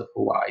that makes up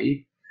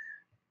Hawaii.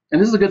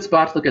 And this is a good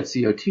spot to look at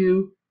CO2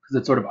 because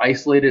it's sort of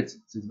isolated. It's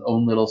its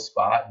own little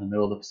spot in the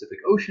middle of the Pacific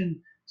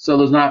Ocean. So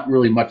there's not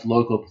really much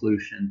local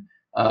pollution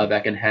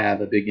that can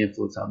have a big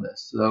influence on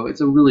this. So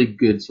it's a really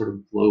good sort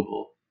of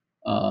global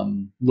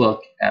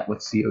look at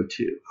what's CO2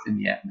 in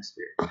the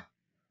atmosphere.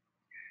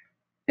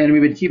 And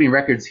we've been keeping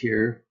records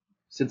here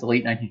since the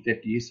late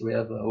 1950s, so we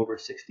have over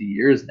 60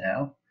 years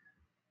now.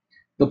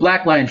 The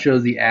black line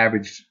shows the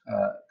average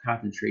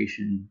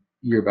concentration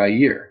year by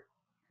year.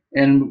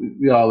 And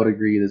we all would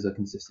agree there's a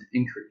consistent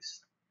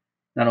increase.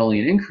 Not only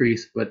an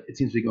increase, but it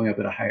seems to be going up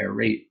at a higher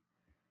rate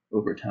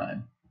over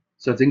time.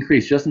 So it's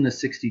increased just in the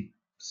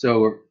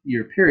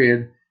 60-year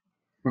period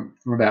from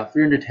about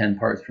 310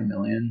 parts per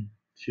million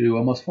to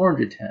almost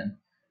 410.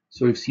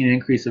 So we've seen an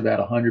increase of about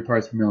 100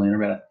 parts per million,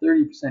 or about a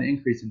 30%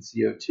 increase in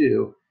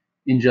CO2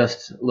 in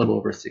just a little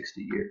over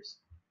 60 years.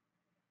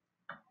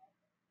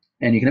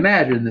 And you can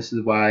imagine this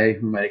is why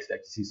we might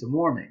expect to see some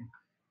warming.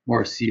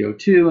 More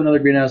CO2 and other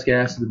greenhouse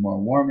gases, more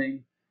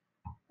warming,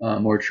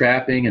 more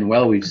trapping, and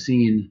well, we've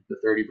seen the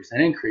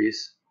 30%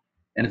 increase.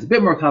 And it's a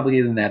bit more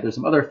complicated than that. There's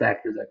some other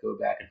factors that go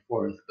back and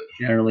forth, but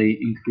generally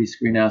increased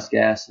greenhouse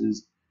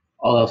gases,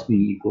 all else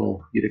being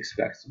equal, you'd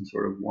expect some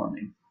sort of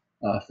warming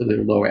for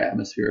the lower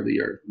atmosphere of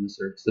the Earth and the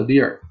surface of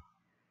the Earth.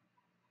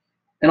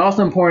 And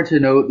also important to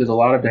note, there's a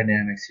lot of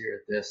dynamics here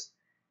at this,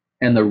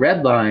 and the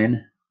red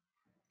line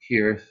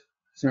here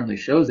certainly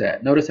shows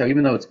that. Notice how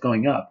even though it's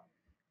going up,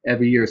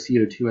 every year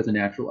CO2 has a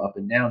natural up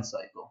and down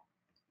cycle.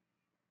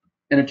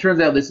 And it turns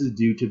out this is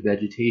due to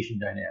vegetation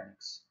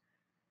dynamics.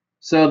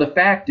 So the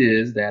fact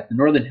is that the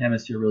northern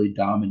hemisphere really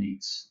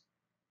dominates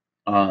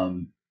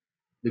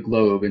the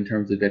globe in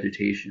terms of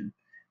vegetation.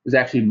 There's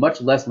actually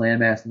much less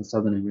landmass in the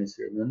southern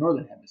hemisphere than the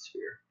northern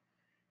hemisphere.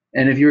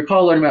 And if you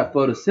recall learning about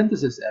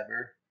photosynthesis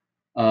ever,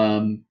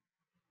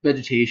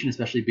 vegetation,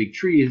 especially big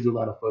trees, do a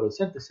lot of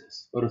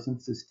photosynthesis.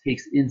 Photosynthesis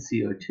takes in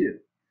CO2.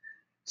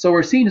 So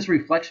we're seeing this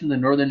reflection of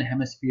the northern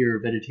hemisphere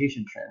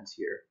vegetation trends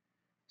here.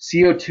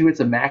 CO2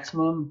 hits a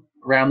maximum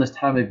around this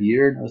time of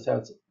year. Notice how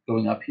it's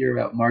going up here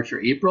about March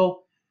or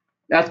April.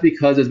 That's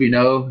because, as we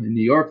know, in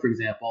New York, for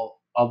example,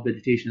 all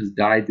vegetation has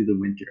died through the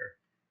winter.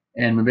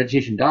 And when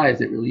vegetation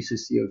dies, it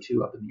releases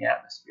CO2 up in the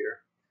atmosphere.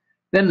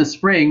 Then in the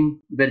spring,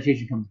 the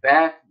vegetation comes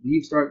back,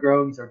 leaves start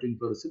growing, start doing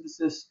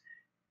photosynthesis.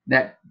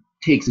 That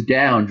draws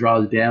down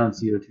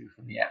CO2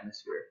 from the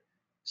atmosphere.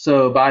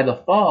 So by the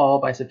fall,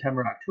 by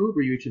September,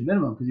 October, you reach a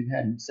minimum because you've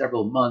had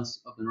several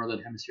months of the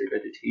northern hemisphere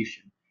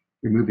vegetation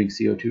removing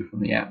CO2 from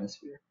the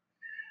atmosphere.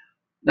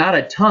 Not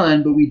a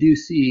ton, but we do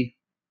see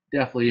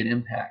definitely an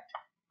impact.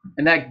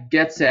 And that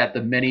gets at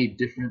the many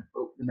different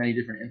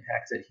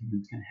impacts that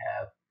humans can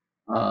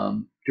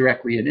have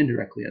directly and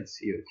indirectly on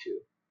CO2.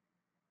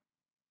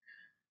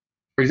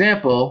 For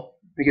example,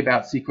 think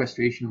about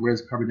sequestration.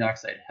 Where's carbon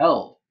dioxide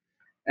held?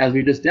 As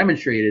we just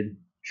demonstrated,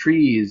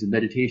 trees and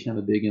vegetation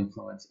have a big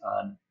influence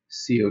on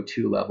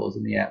CO2 levels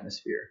in the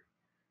atmosphere.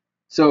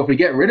 So if we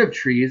get rid of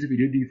trees, if we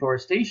do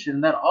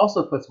deforestation, that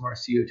also puts more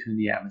CO2 in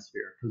the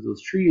atmosphere because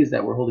those trees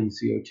that were holding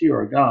CO2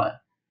 are gone.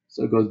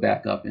 So it goes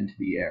back up into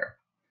the air.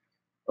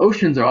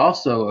 Oceans are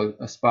also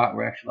a spot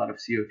where actually a lot of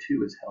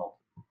CO2 is held.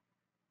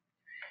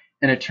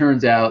 And it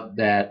turns out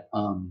that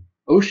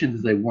oceans,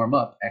 as they warm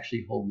up,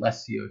 actually hold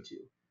less CO2.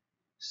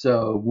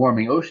 So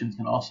warming oceans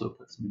can also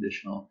put some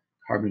additional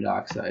carbon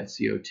dioxide,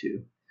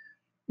 CO2,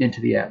 into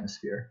the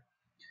atmosphere.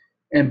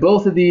 And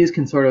both of these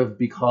can sort of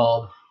be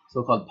called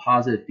so-called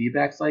positive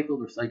feedback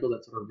cycles, or cycles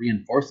that sort of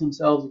reinforce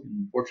themselves and can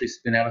unfortunately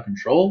spin out of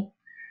control,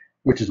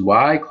 which is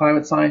why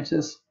climate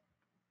scientists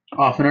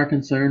often are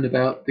concerned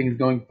about things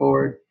going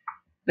forward.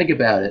 Think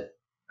about it.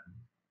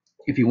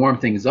 If you warm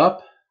things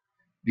up,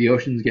 the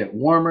oceans get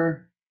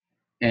warmer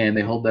and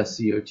they hold less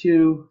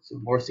CO2, so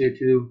more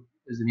CO2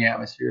 is in the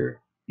atmosphere.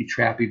 You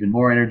trap even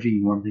more energy,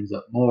 you warm things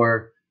up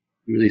more,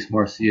 you release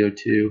more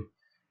CO2.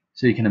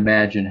 So you can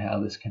imagine how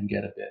this can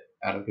get a bit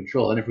out of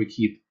control.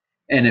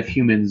 And if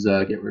humans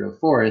get rid of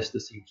forests, the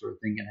same sort of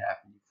thing can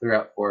happen. You clear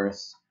out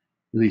forests,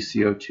 release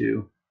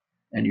CO2,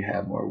 and you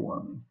have more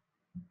warming.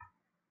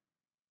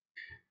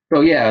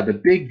 So yeah, the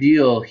big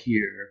deal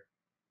here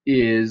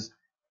is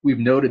we've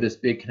noted this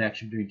big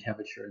connection between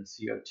temperature and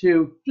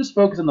CO2. Just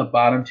focus on the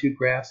bottom two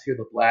graphs here,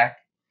 the black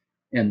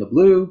and the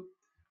blue.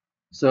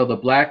 So the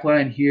black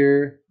line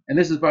here, and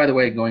this is, by the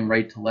way, going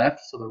right to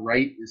left. So the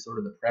right is sort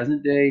of the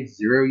present day,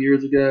 0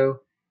 years ago.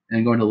 And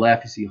then going to the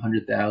left, you see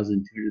 100,000,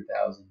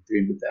 200,000,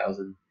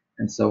 300,000,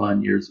 and so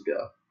on years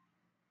ago.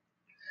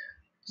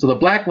 So the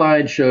black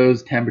line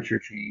shows temperature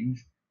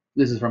change.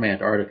 This is from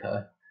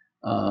Antarctica,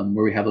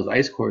 where we have those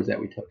ice cores that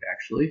we took,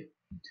 actually.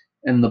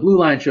 And the blue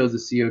line shows the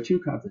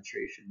CO2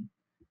 concentration,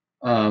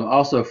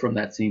 also from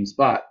that same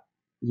spot.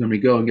 Because when we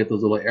go and get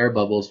those little air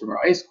bubbles from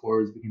our ice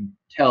cores, we can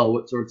tell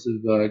what sorts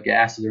of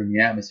gases are in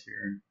the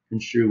atmosphere and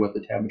construe what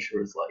the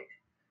temperature is like.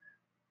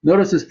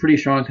 Notice this pretty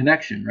strong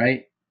connection,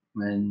 right?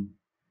 When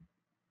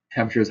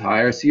temperature is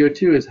higher,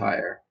 CO2 is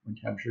higher. When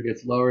temperature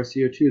gets lower,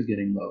 CO2 is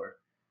getting lower,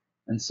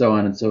 and so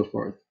on and so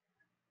forth.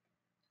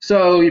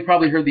 So you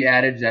probably heard the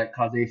adage that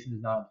correlation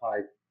does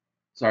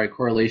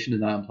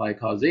not imply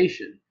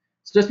causation.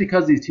 So just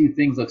because these two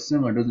things look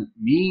similar doesn't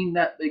mean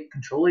that they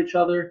control each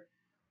other.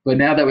 But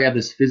now that we have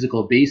this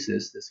physical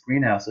basis, this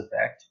greenhouse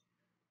effect,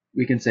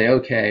 we can say,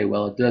 okay,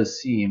 well, it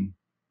does seem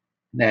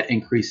that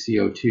increased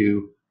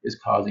CO2 is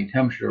causing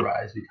temperature to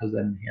rise because of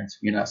that enhanced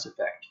greenhouse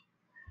effect.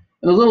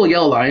 And those little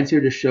yellow lines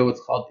here just show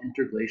what's called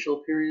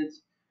interglacial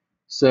periods.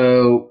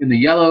 So in the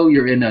yellow,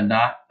 you're in a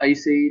not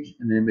ice age,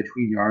 and then in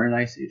between, you are in an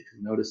ice age,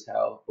 because notice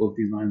how both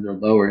these lines are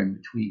lower in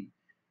between.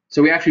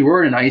 So we actually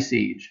were in an ice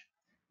age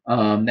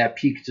that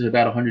peaked at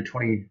about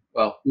 120,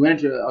 well, we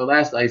went into our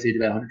last ice age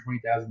about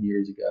 120,000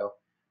 years ago.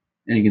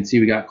 And you can see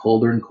we got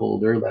colder and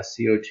colder, less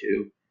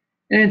CO2.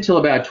 And until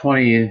about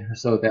 20 or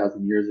so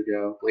thousand years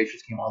ago,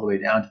 glaciers came all the way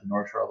down to the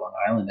North Shore of Long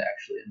Island,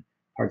 actually, in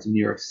parts of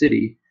New York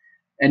City.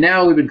 And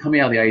now we've been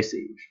coming out of the ice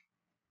age.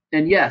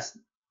 And yes,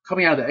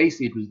 coming out of the ice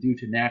age was due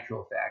to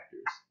natural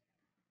factors.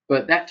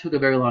 But that took a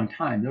very long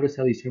time. Notice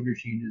how these temperature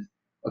changes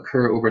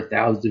occur over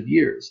thousands of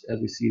years. As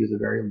we see, there's a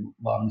very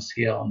long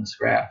scale on this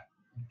graph,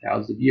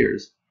 thousands of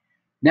years.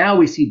 Now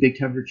we see big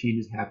temperature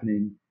changes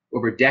happening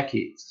over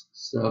decades.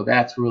 So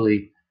that's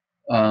really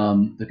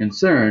the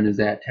concern, is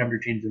that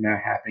temperature changes are now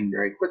happening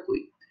very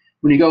quickly.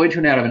 When you go into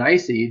and out of an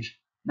ice age,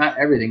 not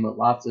everything, but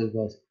lots of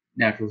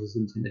natural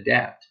systems can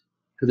adapt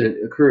because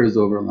it occurs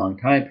over a long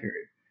time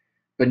period.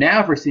 But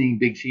now if we're seeing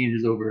big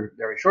changes over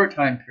very short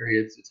time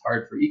periods, it's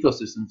hard for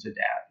ecosystems to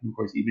adapt, and of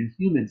course even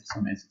humans in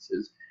some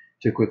instances,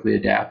 to quickly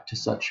adapt to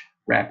such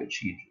rapid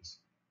changes.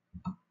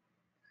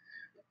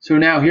 So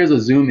now here's a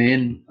zoom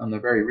in on the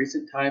very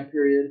recent time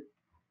period.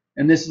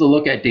 And this is a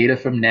look at data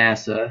from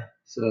NASA.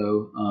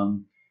 So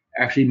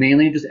actually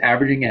mainly just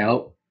averaging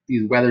out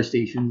these weather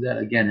stations that,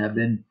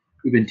 again,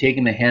 we've been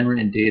taking the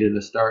handwritten data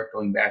to start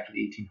going back to the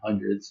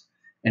 1800s.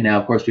 And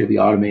now, of course, we have the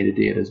automated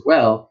data as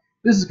well.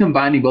 This is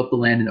combining both the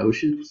land and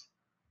oceans.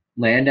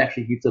 Land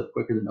actually heats up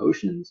quicker than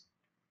oceans.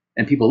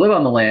 And people live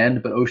on the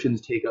land, but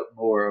oceans take up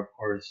more, of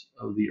course,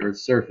 of the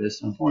Earth's surface.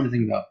 So I'm important to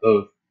think about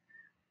both.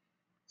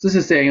 So this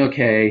is saying,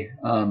 okay,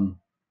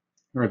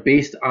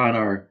 based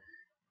on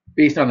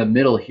the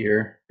middle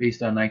here,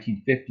 based on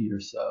 1950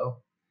 or so,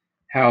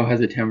 how has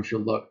the temperature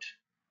looked?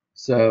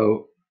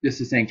 So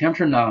this is saying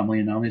temperature anomaly.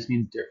 Anomaly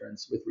means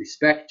difference with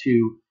respect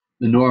to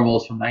the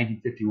normals from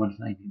 1951 to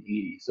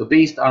 1980. So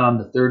based on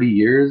the 30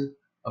 years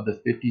of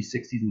the 50s,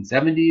 60s, and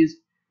 70s,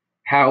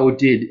 how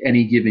did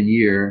any given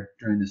year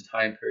during this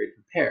time period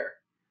compare?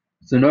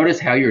 So notice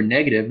how you're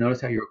negative.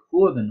 Notice how you're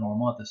cooler than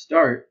normal at the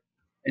start,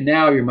 and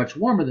now you're much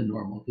warmer than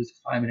normal because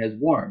climate has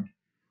warmed.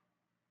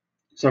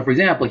 So for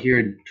example, here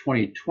in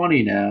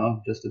 2020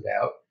 now, just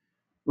about,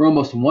 we're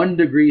almost 1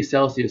 degree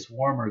Celsius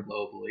warmer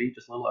globally,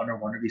 just a little under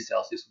 1 degree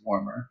Celsius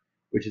warmer,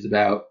 which is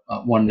about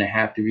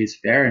 1.5 degrees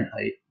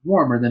Fahrenheit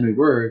warmer than we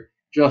were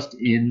just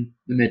in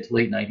the mid to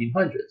late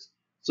 1900s.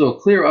 So a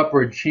clear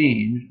upward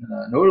change, and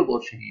a notable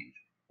change,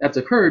 that's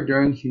occurred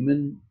during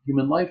human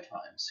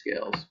lifetime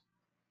scales.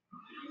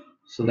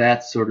 So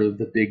that's sort of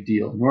the big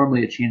deal.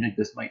 Normally a change like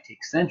this might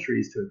take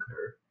centuries to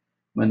occur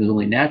when there's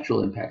only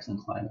natural impacts on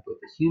climate, but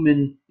the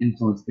human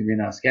influence, the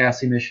greenhouse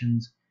gas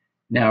emissions,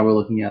 now we're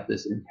looking at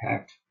this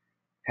impact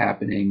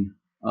happening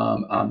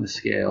on the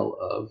scale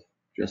of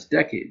just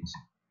decades.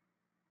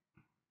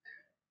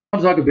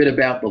 I'll talk a bit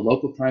about the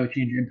local climate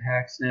change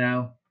impacts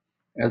now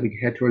as we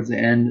head towards the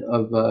end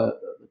of the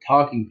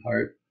talking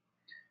part.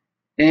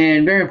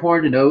 And very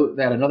important to note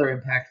that another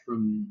impact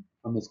from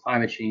this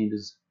climate change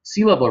is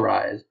sea level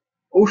rise.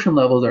 Ocean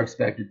levels are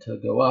expected to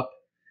go up,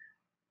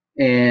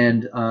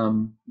 and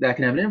that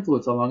can have an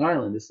influence on Long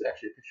Island. This is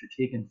actually a picture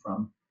taken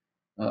from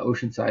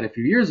Oceanside a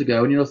few years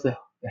ago, and you notice the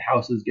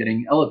house is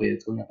getting elevated,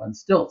 it's going up on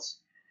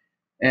stilts.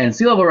 And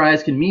sea level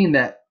rise can mean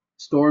that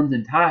storms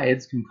and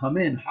tides can come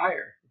in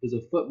higher. If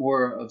there's a foot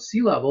more of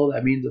sea level,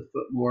 that means a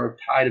foot more of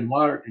tide and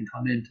water can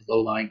come into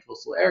low-lying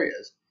coastal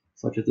areas,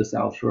 such as the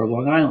South Shore of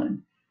Long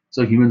Island.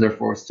 So humans are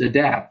forced to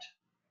adapt,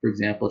 for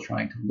example,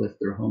 trying to lift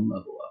their home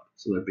level up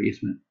so their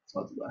basement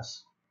floods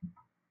less.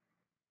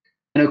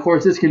 And of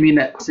course, this can mean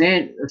that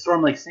a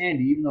storm like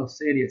Sandy, even though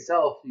Sandy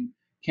itself you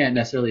can't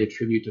necessarily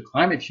attribute to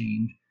climate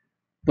change,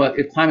 but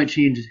if climate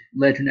change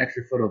led to an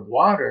extra foot of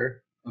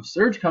water, of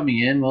surge coming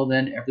in, well,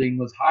 then everything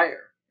was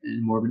higher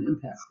and more of an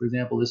impact. For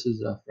example, this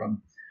is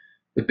from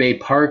the Bay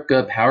Park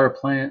power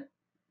plant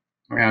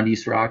around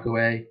East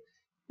Rockaway.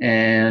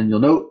 And you'll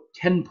note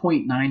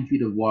 10.9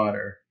 feet of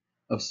water,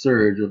 of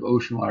surge, of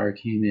ocean water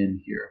came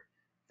in here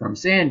from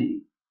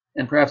Sandy.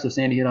 And perhaps if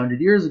Sandy hit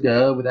 100 years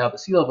ago, without the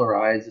sea level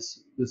rise,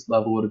 this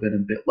level would have been a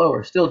bit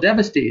lower. Still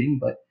devastating,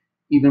 but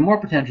even more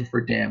potential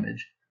for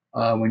damage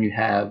when you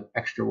have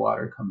extra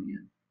water coming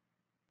in.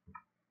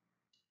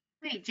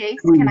 Wait, Jase,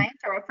 can I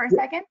interrupt for a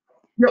second?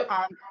 Yep.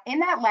 In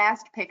that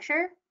last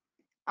picture,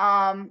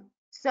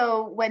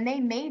 so when they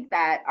made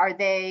that, are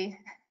they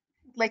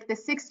like the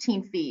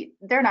 16 feet?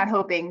 They're not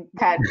hoping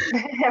that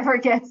ever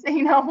gets,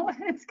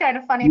 it's kind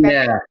of funny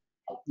that.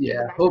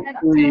 Yeah.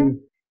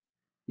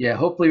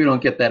 Hopefully we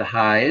don't get that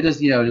high. It is,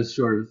 just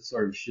sort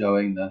of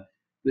showing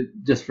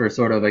just for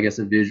sort of, I guess,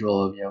 a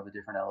visual of, the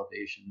different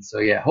elevations. So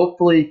yeah,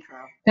 hopefully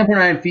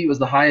 10.9 feet was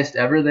the highest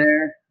ever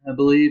there, I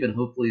believe, and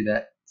hopefully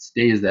that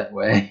stays that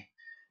way.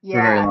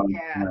 Yeah,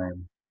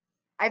 time.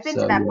 I've been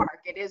to that park.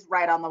 It is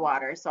right on the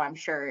water, so I'm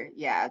sure,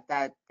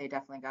 that they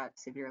definitely got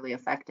severely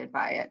affected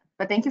by it.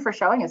 But thank you for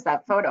showing us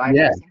that photo. I've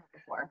never seen it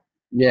before.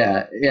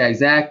 Yeah,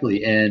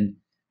 exactly. And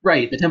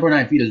right, the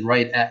 10.9 feet is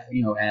right at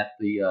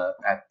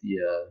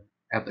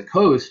at the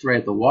coast, right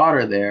at the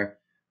water there.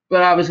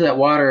 But obviously, that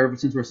water,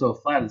 since we're so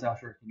flat, is how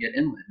sure it can get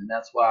inland, and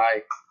that's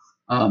why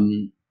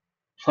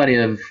plenty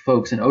of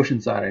folks in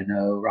Oceanside, I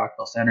know,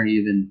 Rockville Center,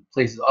 even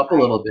places up a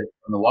little bit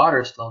from the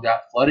water, still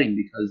got flooding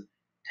because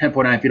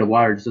 10.9 feet of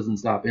water just doesn't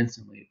stop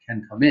instantly. It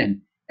can come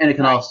in, and it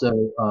can also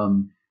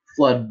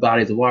flood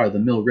bodies of water. The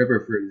Mill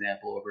River, for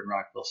example, over in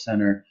Rockville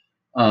Center,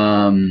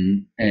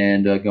 and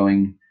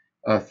going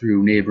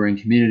through neighboring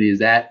communities,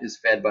 that is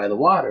fed by the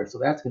water, so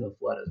that's going to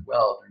flood as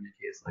well during a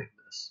case like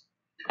this.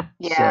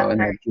 Yeah, And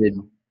very that did,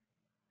 true.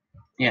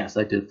 yes,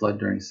 that did flood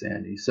during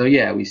Sandy. So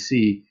yeah, we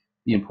see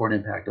the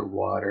important impact of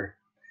water.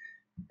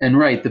 And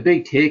right, the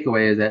big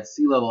takeaway is that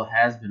sea level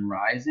has been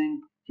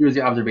rising. Here's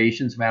the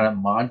observations from out at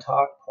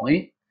Montauk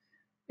Point.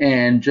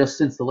 And just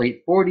since the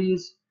late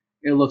 40s,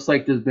 it looks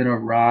like there's been a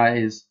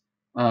rise,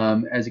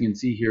 as you can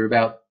see here,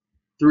 about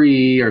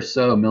 3 or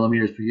so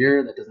millimeters per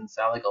year. That doesn't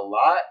sound like a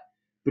lot,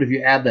 but if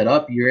you add that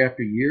up year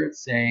after year,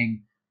 it's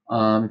saying,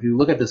 if you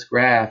look at this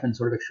graph and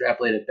sort of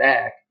extrapolate it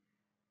back,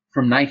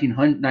 from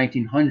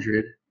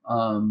 1900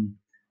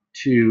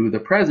 to the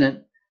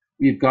present,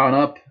 we've gone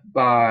up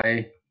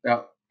by about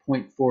zero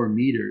point 0.4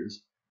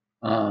 meters.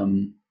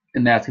 And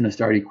that's going to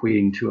start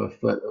equating to a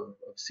foot of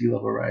sea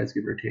level rise,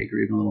 give or take, or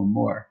even a little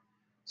more.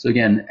 So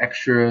again,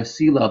 extra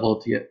sea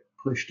level to get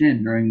pushed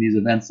in during these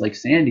events like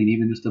Sandy, and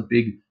even just a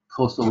big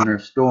coastal winter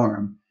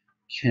storm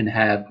can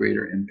have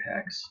greater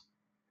impacts.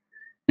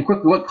 And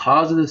quickly, what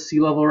causes a sea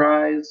level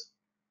rise?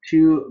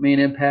 Two main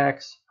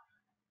impacts.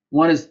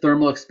 One is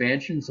thermal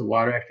expansion, so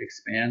water actually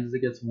expands as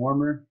it gets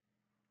warmer,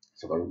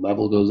 so the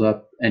level goes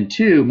up. And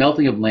two,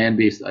 melting of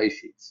land-based ice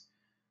sheets.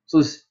 So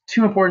there's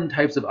two important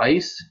types of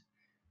ice.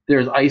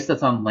 There's ice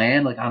that's on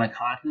land, like on a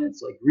continent,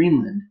 so like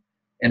Greenland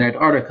and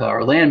Antarctica,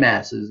 or land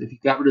masses. If you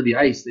got rid of the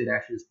ice, they'd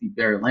actually just be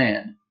bare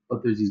land.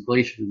 But there's these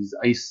glaciers, these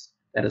ice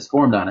that is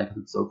formed on it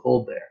because it's so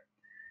cold there.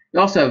 You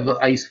also have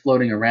ice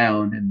floating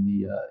around in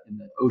the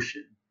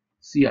ocean,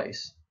 sea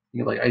ice.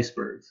 You have like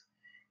icebergs.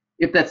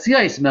 If that sea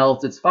ice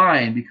melts, it's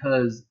fine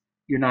because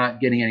you're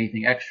not getting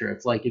anything extra.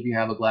 It's like if you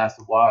have a glass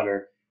of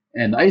water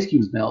and the ice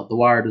cubes melt, the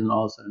water doesn't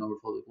all of a sudden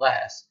overflow the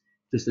glass,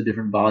 just a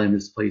different volume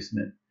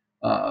displacement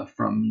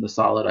from the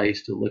solid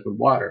ice to liquid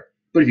water.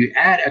 But if you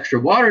add extra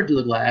water to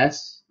the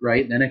glass,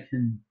 right, then it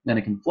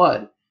can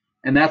flood.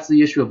 And that's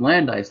the issue of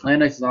land ice.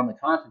 Land ice is on the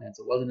continents.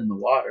 It wasn't in the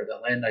water.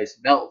 That land ice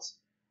melts,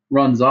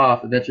 runs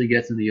off, eventually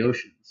gets in the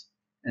oceans,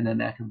 and then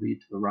that can lead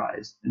to the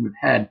rise. And we've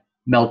had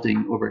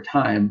melting over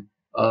time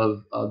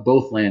of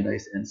both land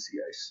ice and sea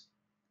ice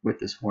with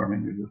this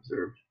warming we've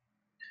observed.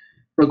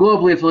 So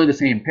globally, it's really the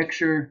same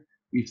picture.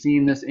 We've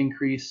seen this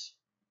increase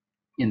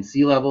in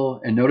sea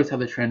level, and notice how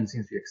the trend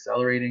seems to be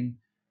accelerating.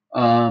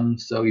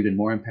 So even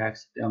more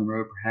impacts down the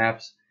road,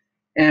 perhaps.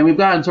 And we've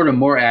gotten sort of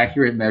more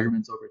accurate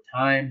measurements over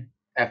time.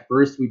 At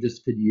first, we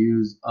just could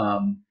use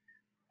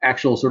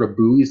actual sort of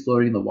buoys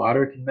floating in the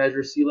water can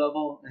measure sea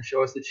level and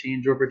show us the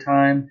change over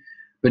time.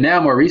 But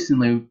now, more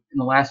recently, in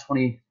the last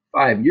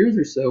 25 years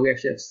or so, we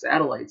actually have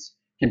satellites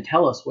can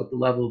tell us what the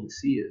level of the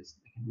sea is.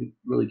 They can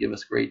really give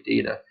us great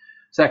data.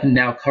 So that can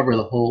now cover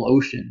the whole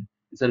ocean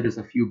instead of just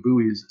a few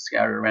buoys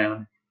scattered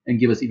around, and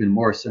give us even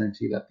more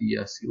certainty that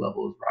the sea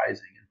level is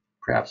rising, and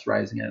perhaps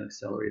rising at an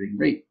accelerating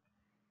rate.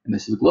 And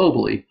this is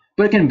globally,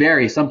 but it can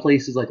vary. Some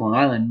places like Long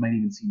Island might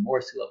even see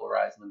more sea level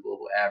rise than the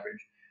global average.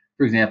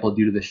 For example,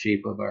 due to the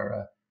shape of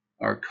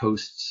our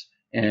coasts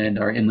and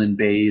our inland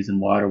bays and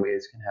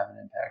waterways can have an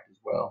impact as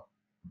well.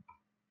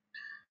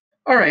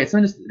 All right, so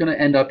I'm just going to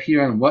end up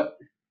here on what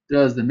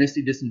does the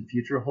misty distant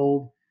future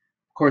hold.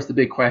 Of course, the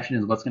big question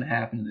is what's going to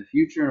happen in the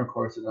future, and of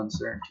course, there's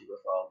uncertainty with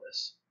all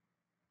this.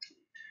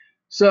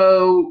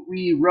 So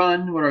we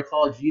run what are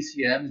called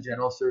GCMs,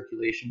 general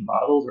circulation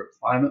models, or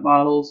climate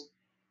models.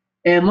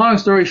 And long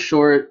story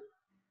short,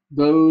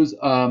 those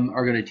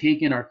are going to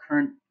take in our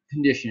current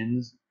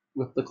conditions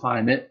with the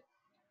climate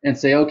and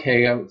say,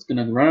 okay, it's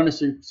going to run on a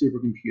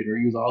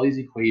supercomputer, use all these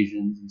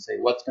equations, and say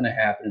what's going to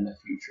happen in the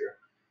future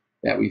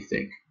that we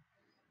think.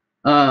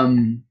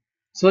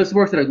 So this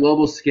works at a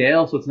global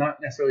scale, so it's not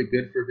necessarily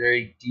good for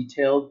very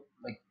detailed,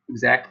 like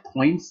exact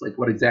points, like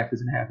what exactly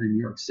is going to happen in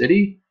New York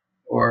City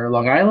or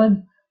Long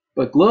Island,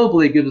 but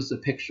globally it gives us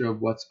a picture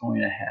of what's going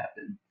to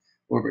happen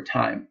over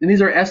time. And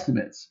these are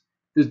estimates.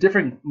 There's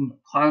different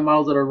climate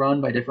models that are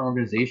run by different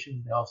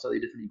organizations. They all study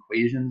different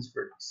equations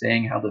for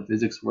saying how the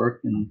physics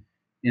work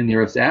in the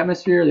Earth's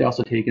atmosphere. They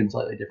also take in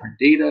slightly different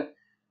data.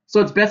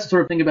 So it's best to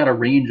sort of think about a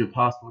range of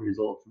possible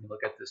results when we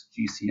look at this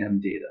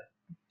GCM data.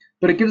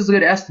 But it gives us a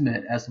good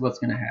estimate as to what's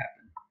going to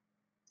happen.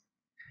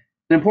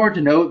 And important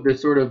to note,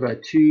 there's sort of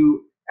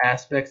two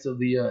aspects of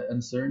the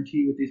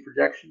uncertainty with these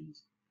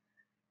projections.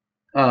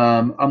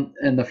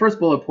 And the first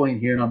bullet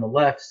point here and on the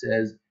left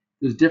says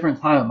there's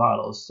different climate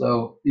models.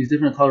 So these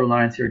different colored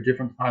lines here are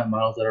different climate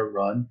models that are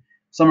run.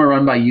 Some are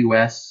run by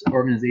U.S.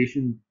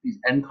 organizations. These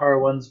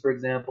NCAR ones, for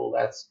example,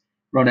 that's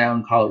run out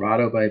in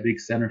Colorado by a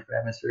big Center for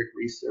Atmospheric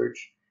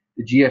Research.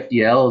 The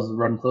GFDL is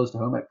run close to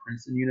home at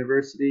Princeton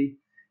University.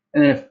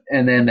 And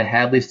then the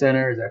Hadley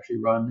Center is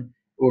actually run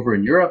over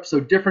in Europe. So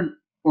different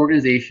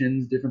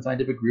organizations, different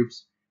scientific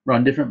groups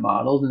run different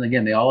models. And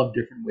again, they all have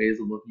different ways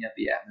of looking at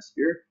the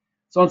atmosphere.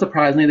 So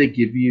unsurprisingly, they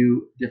give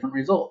you different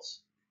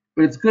results.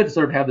 But it's good to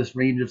sort of have this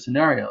range of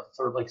scenarios. It's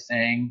sort of like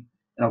saying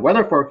in a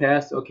weather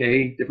forecast,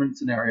 okay, different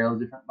scenarios,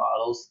 different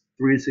models,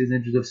 3 to 6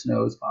 inches of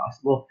snow is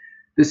possible.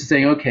 This is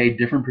saying, okay,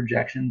 different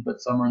projections,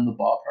 but somewhere in the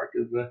ballpark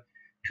of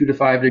 2 to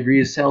 5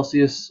 degrees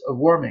Celsius of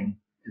warming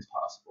is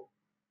possible.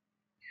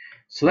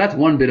 So that's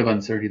one bit of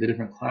uncertainty, the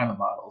different climate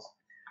models.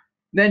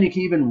 Then you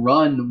can even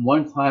run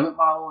one climate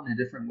model in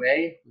a different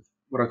way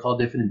what are called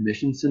different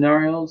emission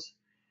scenarios.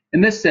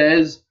 And this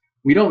says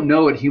we don't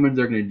know what humans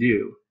are going to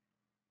do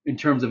in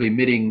terms of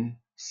emitting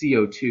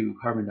CO2,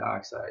 carbon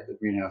dioxide, the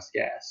greenhouse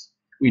gas.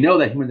 We know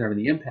that humans are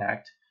having the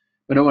impact,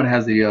 but no one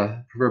has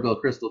the proverbial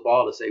crystal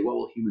ball to say what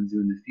will humans do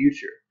in the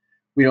future.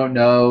 We don't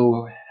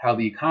know how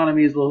the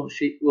economies will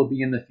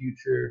be in the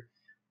future.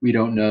 We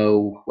don't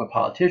know what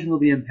politicians will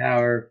be in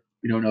power.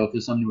 We don't know if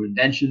there's some new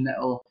invention that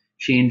will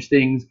change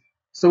things.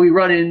 So we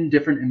run in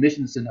different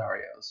emission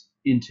scenarios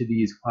into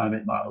these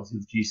climate models,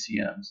 these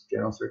GCMs,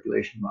 general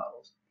circulation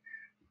models.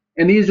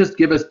 And these just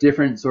give us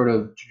different sort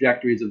of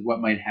trajectories of what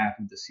might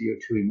happen to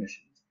CO2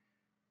 emissions.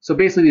 So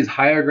basically these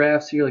higher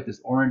graphs here, like this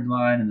orange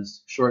line and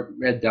this short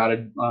red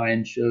dotted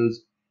line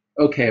shows,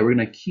 okay, we're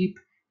going to keep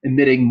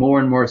emitting more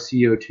and more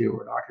CO2.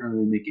 We're not going to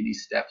really make any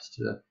steps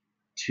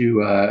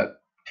to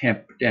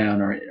tamp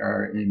down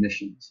our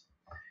emissions.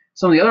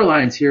 Some of the other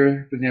lines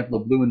here, for example,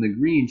 the blue and the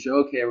green show,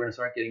 okay, we're going to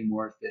start getting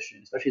more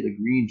efficient. Especially the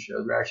green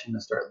shows we're actually going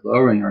to start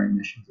lowering our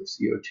emissions of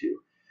CO2.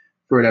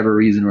 For whatever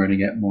reason, we're going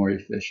to get more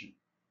efficient.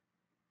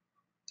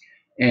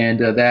 And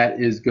that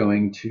is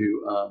going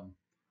to,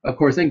 of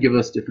course, then give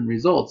us different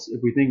results.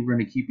 If we think we're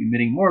going to keep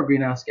emitting more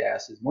greenhouse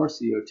gases, more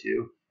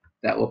CO2,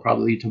 that will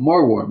probably lead to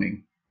more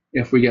warming.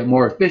 If we get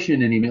more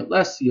efficient and emit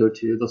less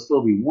CO2, they'll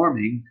still be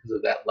warming because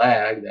of that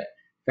lag, that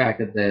fact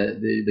that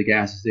the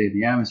gases stay in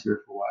the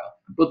atmosphere for a while,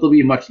 but there'll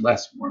be much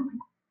less warming.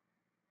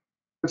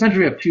 Essentially,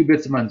 we have two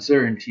bits of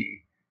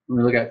uncertainty when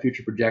we look at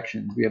future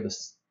projections. We have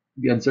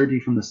the uncertainty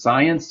from the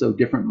science, so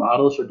different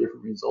models show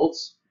different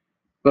results,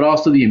 but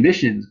also the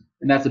emissions.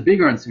 And that's a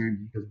bigger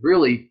uncertainty because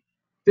really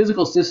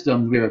physical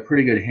systems we have a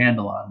pretty good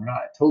handle on. We're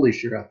not totally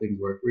sure how things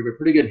work. We have a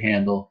pretty good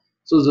handle.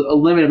 So there's a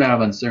limited amount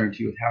of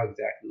uncertainty with how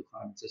exactly the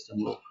climate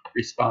system will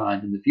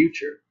respond in the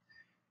future.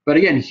 But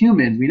again,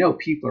 humans, we know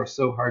people are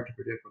so hard to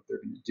predict what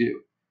they're going to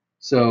do.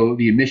 So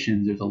the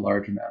emissions, there's a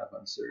large amount of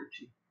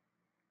uncertainty.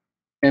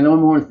 And one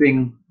more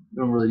thing I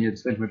don't really need to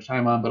spend too much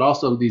time on, but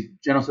also these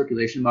general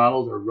circulation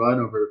models are run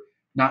over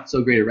not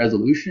so great a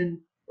resolution,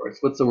 or it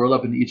splits the world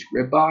up into each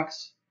grid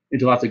box,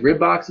 into lots of grid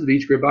boxes.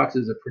 Each grid box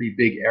is a pretty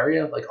big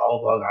area, like all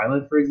of Long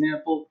Island, for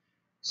example.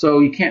 So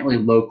you can't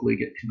really locally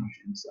get too much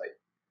insight.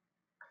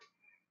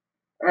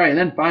 All right, and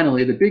then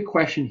finally, the big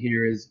question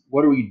here is,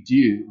 what do we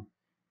do?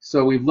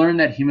 So we've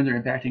learned that humans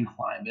are impacting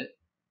climate.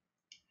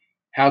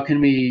 How can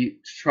we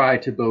try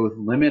to both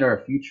limit our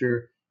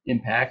future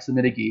impacts and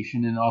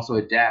mitigation and also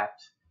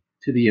adapt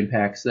to the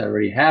impacts that are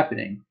already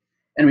happening?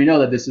 And we know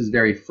that this is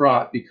very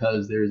fraught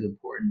because there's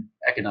important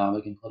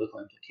economic and political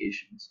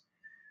implications.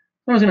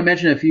 I was going to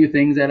mention a few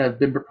things that have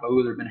been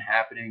proposed or been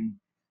happening.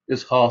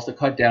 This calls to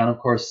cut down, of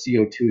course,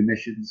 CO2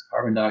 emissions,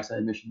 carbon dioxide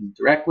emissions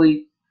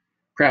directly,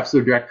 perhaps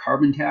through a direct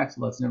carbon tax.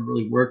 Well, that's never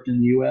really worked in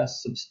the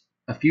US.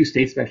 A few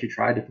states have actually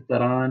tried to put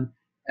that on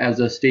as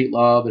a state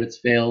law, but it's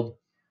failed.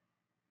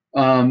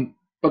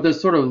 But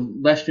there's sort of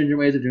less stringent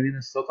ways of doing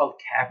this, so-called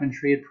cap and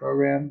trade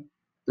program,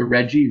 the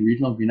RGGI,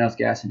 Regional Greenhouse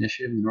Gas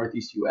Initiative in the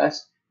Northeast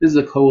US. This is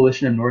a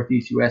coalition of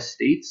Northeast US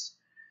states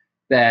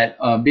that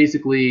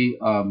basically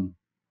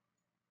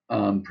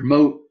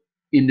promote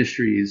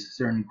industries,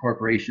 certain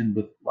corporations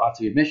with lots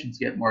of emissions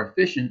get more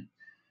efficient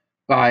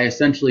by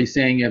essentially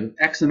saying you have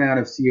X amount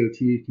of CO2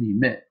 you can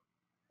emit,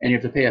 and you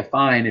have to pay a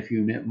fine if you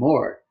emit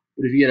more.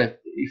 But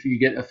if you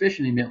get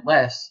efficient and emit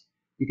less,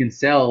 you can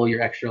sell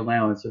your extra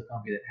allowance to a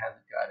company that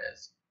hasn't got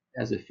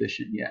as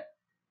efficient yet.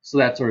 So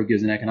that sort of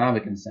gives an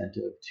economic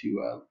incentive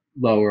to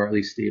lower or at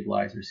least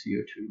stabilize their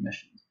CO2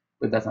 emissions.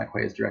 But that's not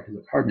quite as direct as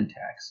a carbon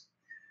tax.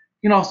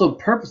 You can also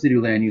purposely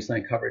do land use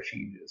land cover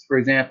changes. For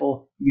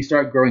example, if you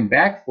start growing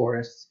back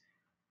forests,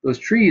 those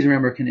trees,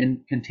 remember,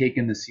 can take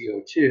in the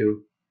CO2,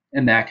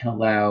 and that can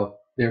allow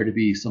there to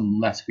be some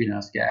less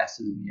greenhouse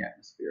gases in the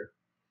atmosphere.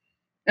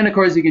 And of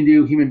course, you can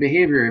do human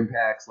behavior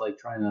impacts like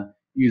trying to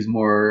use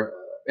more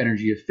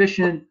energy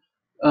efficient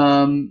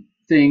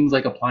things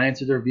like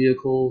appliances or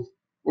vehicles,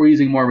 or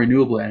using more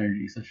renewable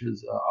energy, such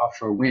as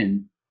offshore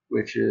wind,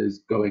 which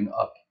is going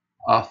up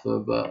off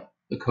of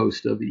the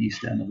coast of the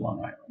east end of Long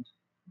Island.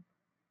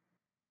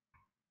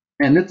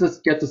 And this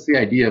just gets us the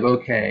idea of,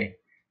 okay,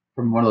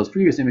 from one of those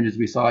previous images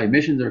we saw,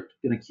 emissions are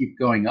going to keep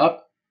going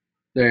up.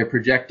 They're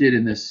projected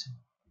in this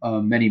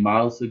many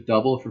models to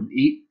double from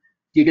 8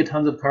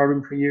 gigatons of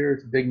carbon per year,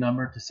 it's a big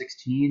number, to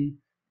 16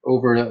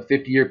 over a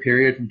 50-year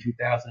period from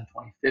 2000 to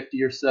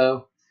 2050 or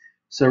so.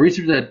 So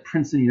researchers at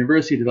Princeton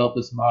University developed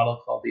this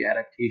model called the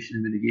adaptation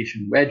and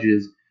mitigation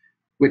wedges,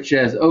 which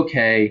says,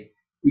 okay,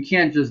 we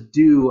can't just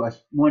do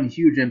one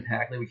huge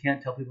impact, like we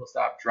can't tell people to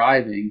stop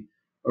driving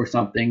or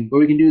something, but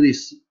we can do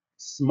these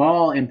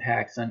small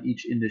impacts on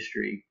each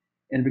industry.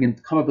 And we can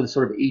come up with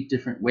sort of 8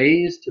 different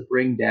ways to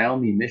bring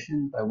down the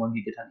emissions by 1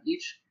 gigaton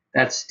each.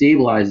 That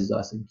stabilizes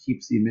us and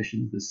keeps the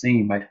emissions the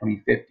same by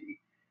 2050.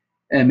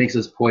 And it makes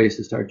us poised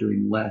to start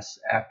doing less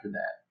after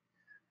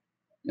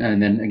that.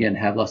 And then again,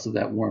 have less of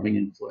that warming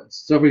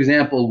influence. So for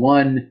example,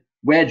 one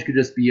wedge could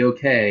just be,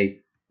 okay,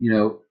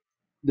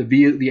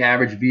 the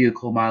average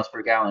vehicle miles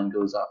per gallon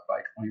goes up by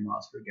 20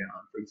 miles per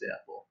gallon, for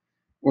example.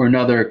 Or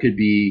another could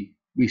be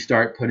we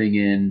start putting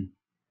in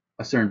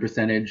a certain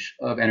percentage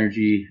of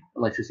energy,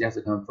 electricity has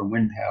to come from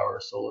wind power,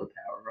 solar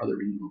power, or other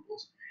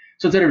renewables.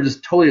 So instead of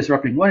just totally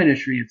disrupting one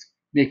industry, it's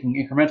making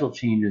incremental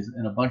changes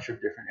in a bunch of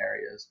different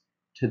areas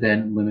to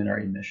then limit our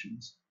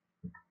emissions.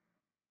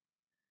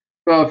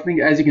 Well, I think,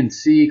 as you can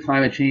see,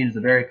 climate change is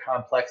a very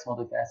complex,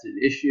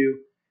 multifaceted issue.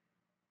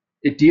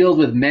 It deals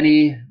with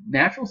many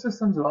natural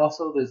systems, but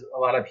also there's a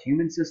lot of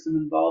human system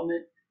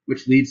involvement,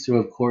 which leads to,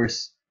 of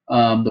course,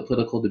 the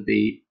political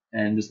debate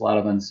and just a lot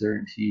of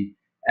uncertainty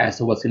as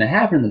to what's going to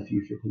happen in the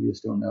future because we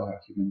just don't know how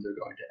humans are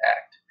going to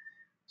act.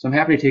 So I'm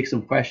happy to take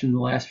some questions in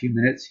the last few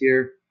minutes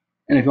here.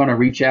 And if you want to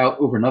reach out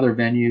over another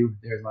venue,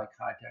 there's my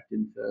contact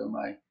info,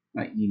 my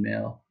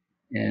email,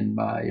 and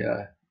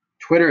my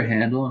Twitter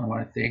handle. And I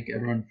want to thank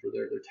everyone for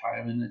their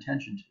time and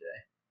attention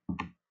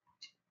today.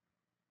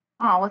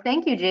 Oh, well,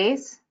 thank you,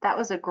 Jace. That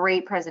was a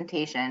great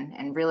presentation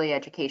and really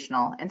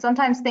educational. And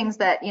sometimes things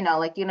that,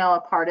 like, a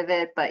part of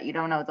it, but you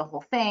don't know the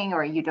whole thing,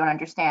 or you don't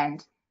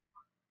understand,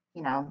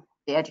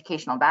 the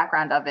educational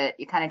background of it.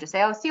 You kind of just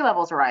say, oh, sea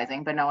levels are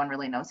rising, but no one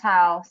really knows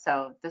how.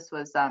 So this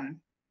was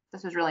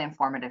really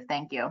informative.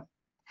 Thank you.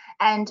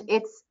 And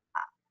it's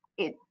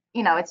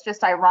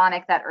just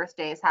ironic that Earth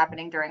Day is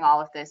happening during all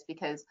of this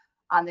because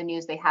on the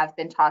news they have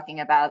been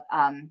talking about,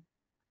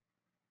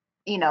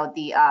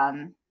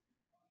 the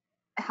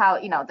how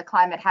the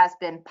climate has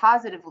been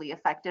positively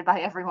affected by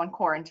everyone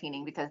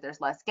quarantining because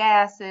there's less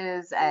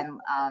gases and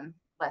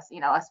less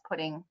us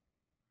putting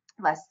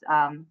less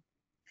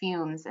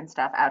fumes and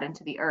stuff out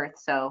into the earth.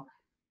 So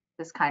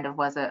this kind of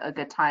was a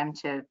good time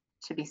to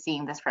be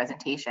seeing this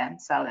presentation.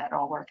 So that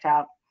all worked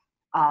out.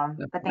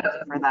 But thank you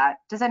for that.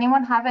 Does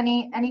anyone have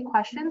any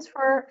questions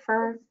for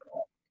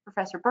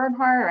Professor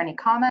Bernhardt or any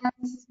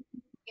comments?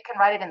 You can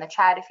write it in the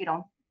chat if you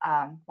don't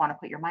want to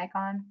put your mic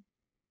on.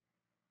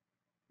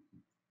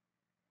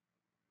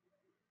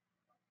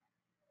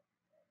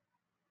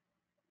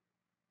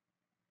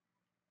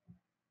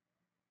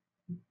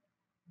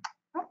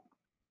 Oh,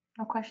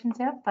 no questions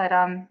yet, but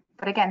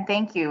again,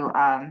 thank you,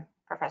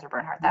 Professor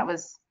Bernhardt. That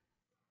was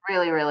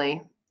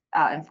really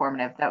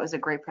informative. That was a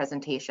great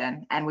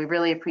presentation, and we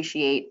really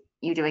appreciate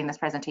you doing this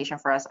presentation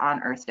for us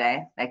on Earth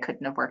Day. That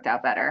couldn't have worked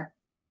out better.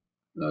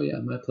 Oh yeah,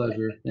 my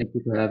pleasure. Thank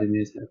you for having me.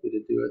 It's happy to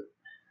do it.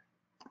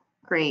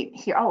 Great.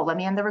 Here, oh, let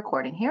me end the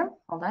recording here.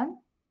 Hold on.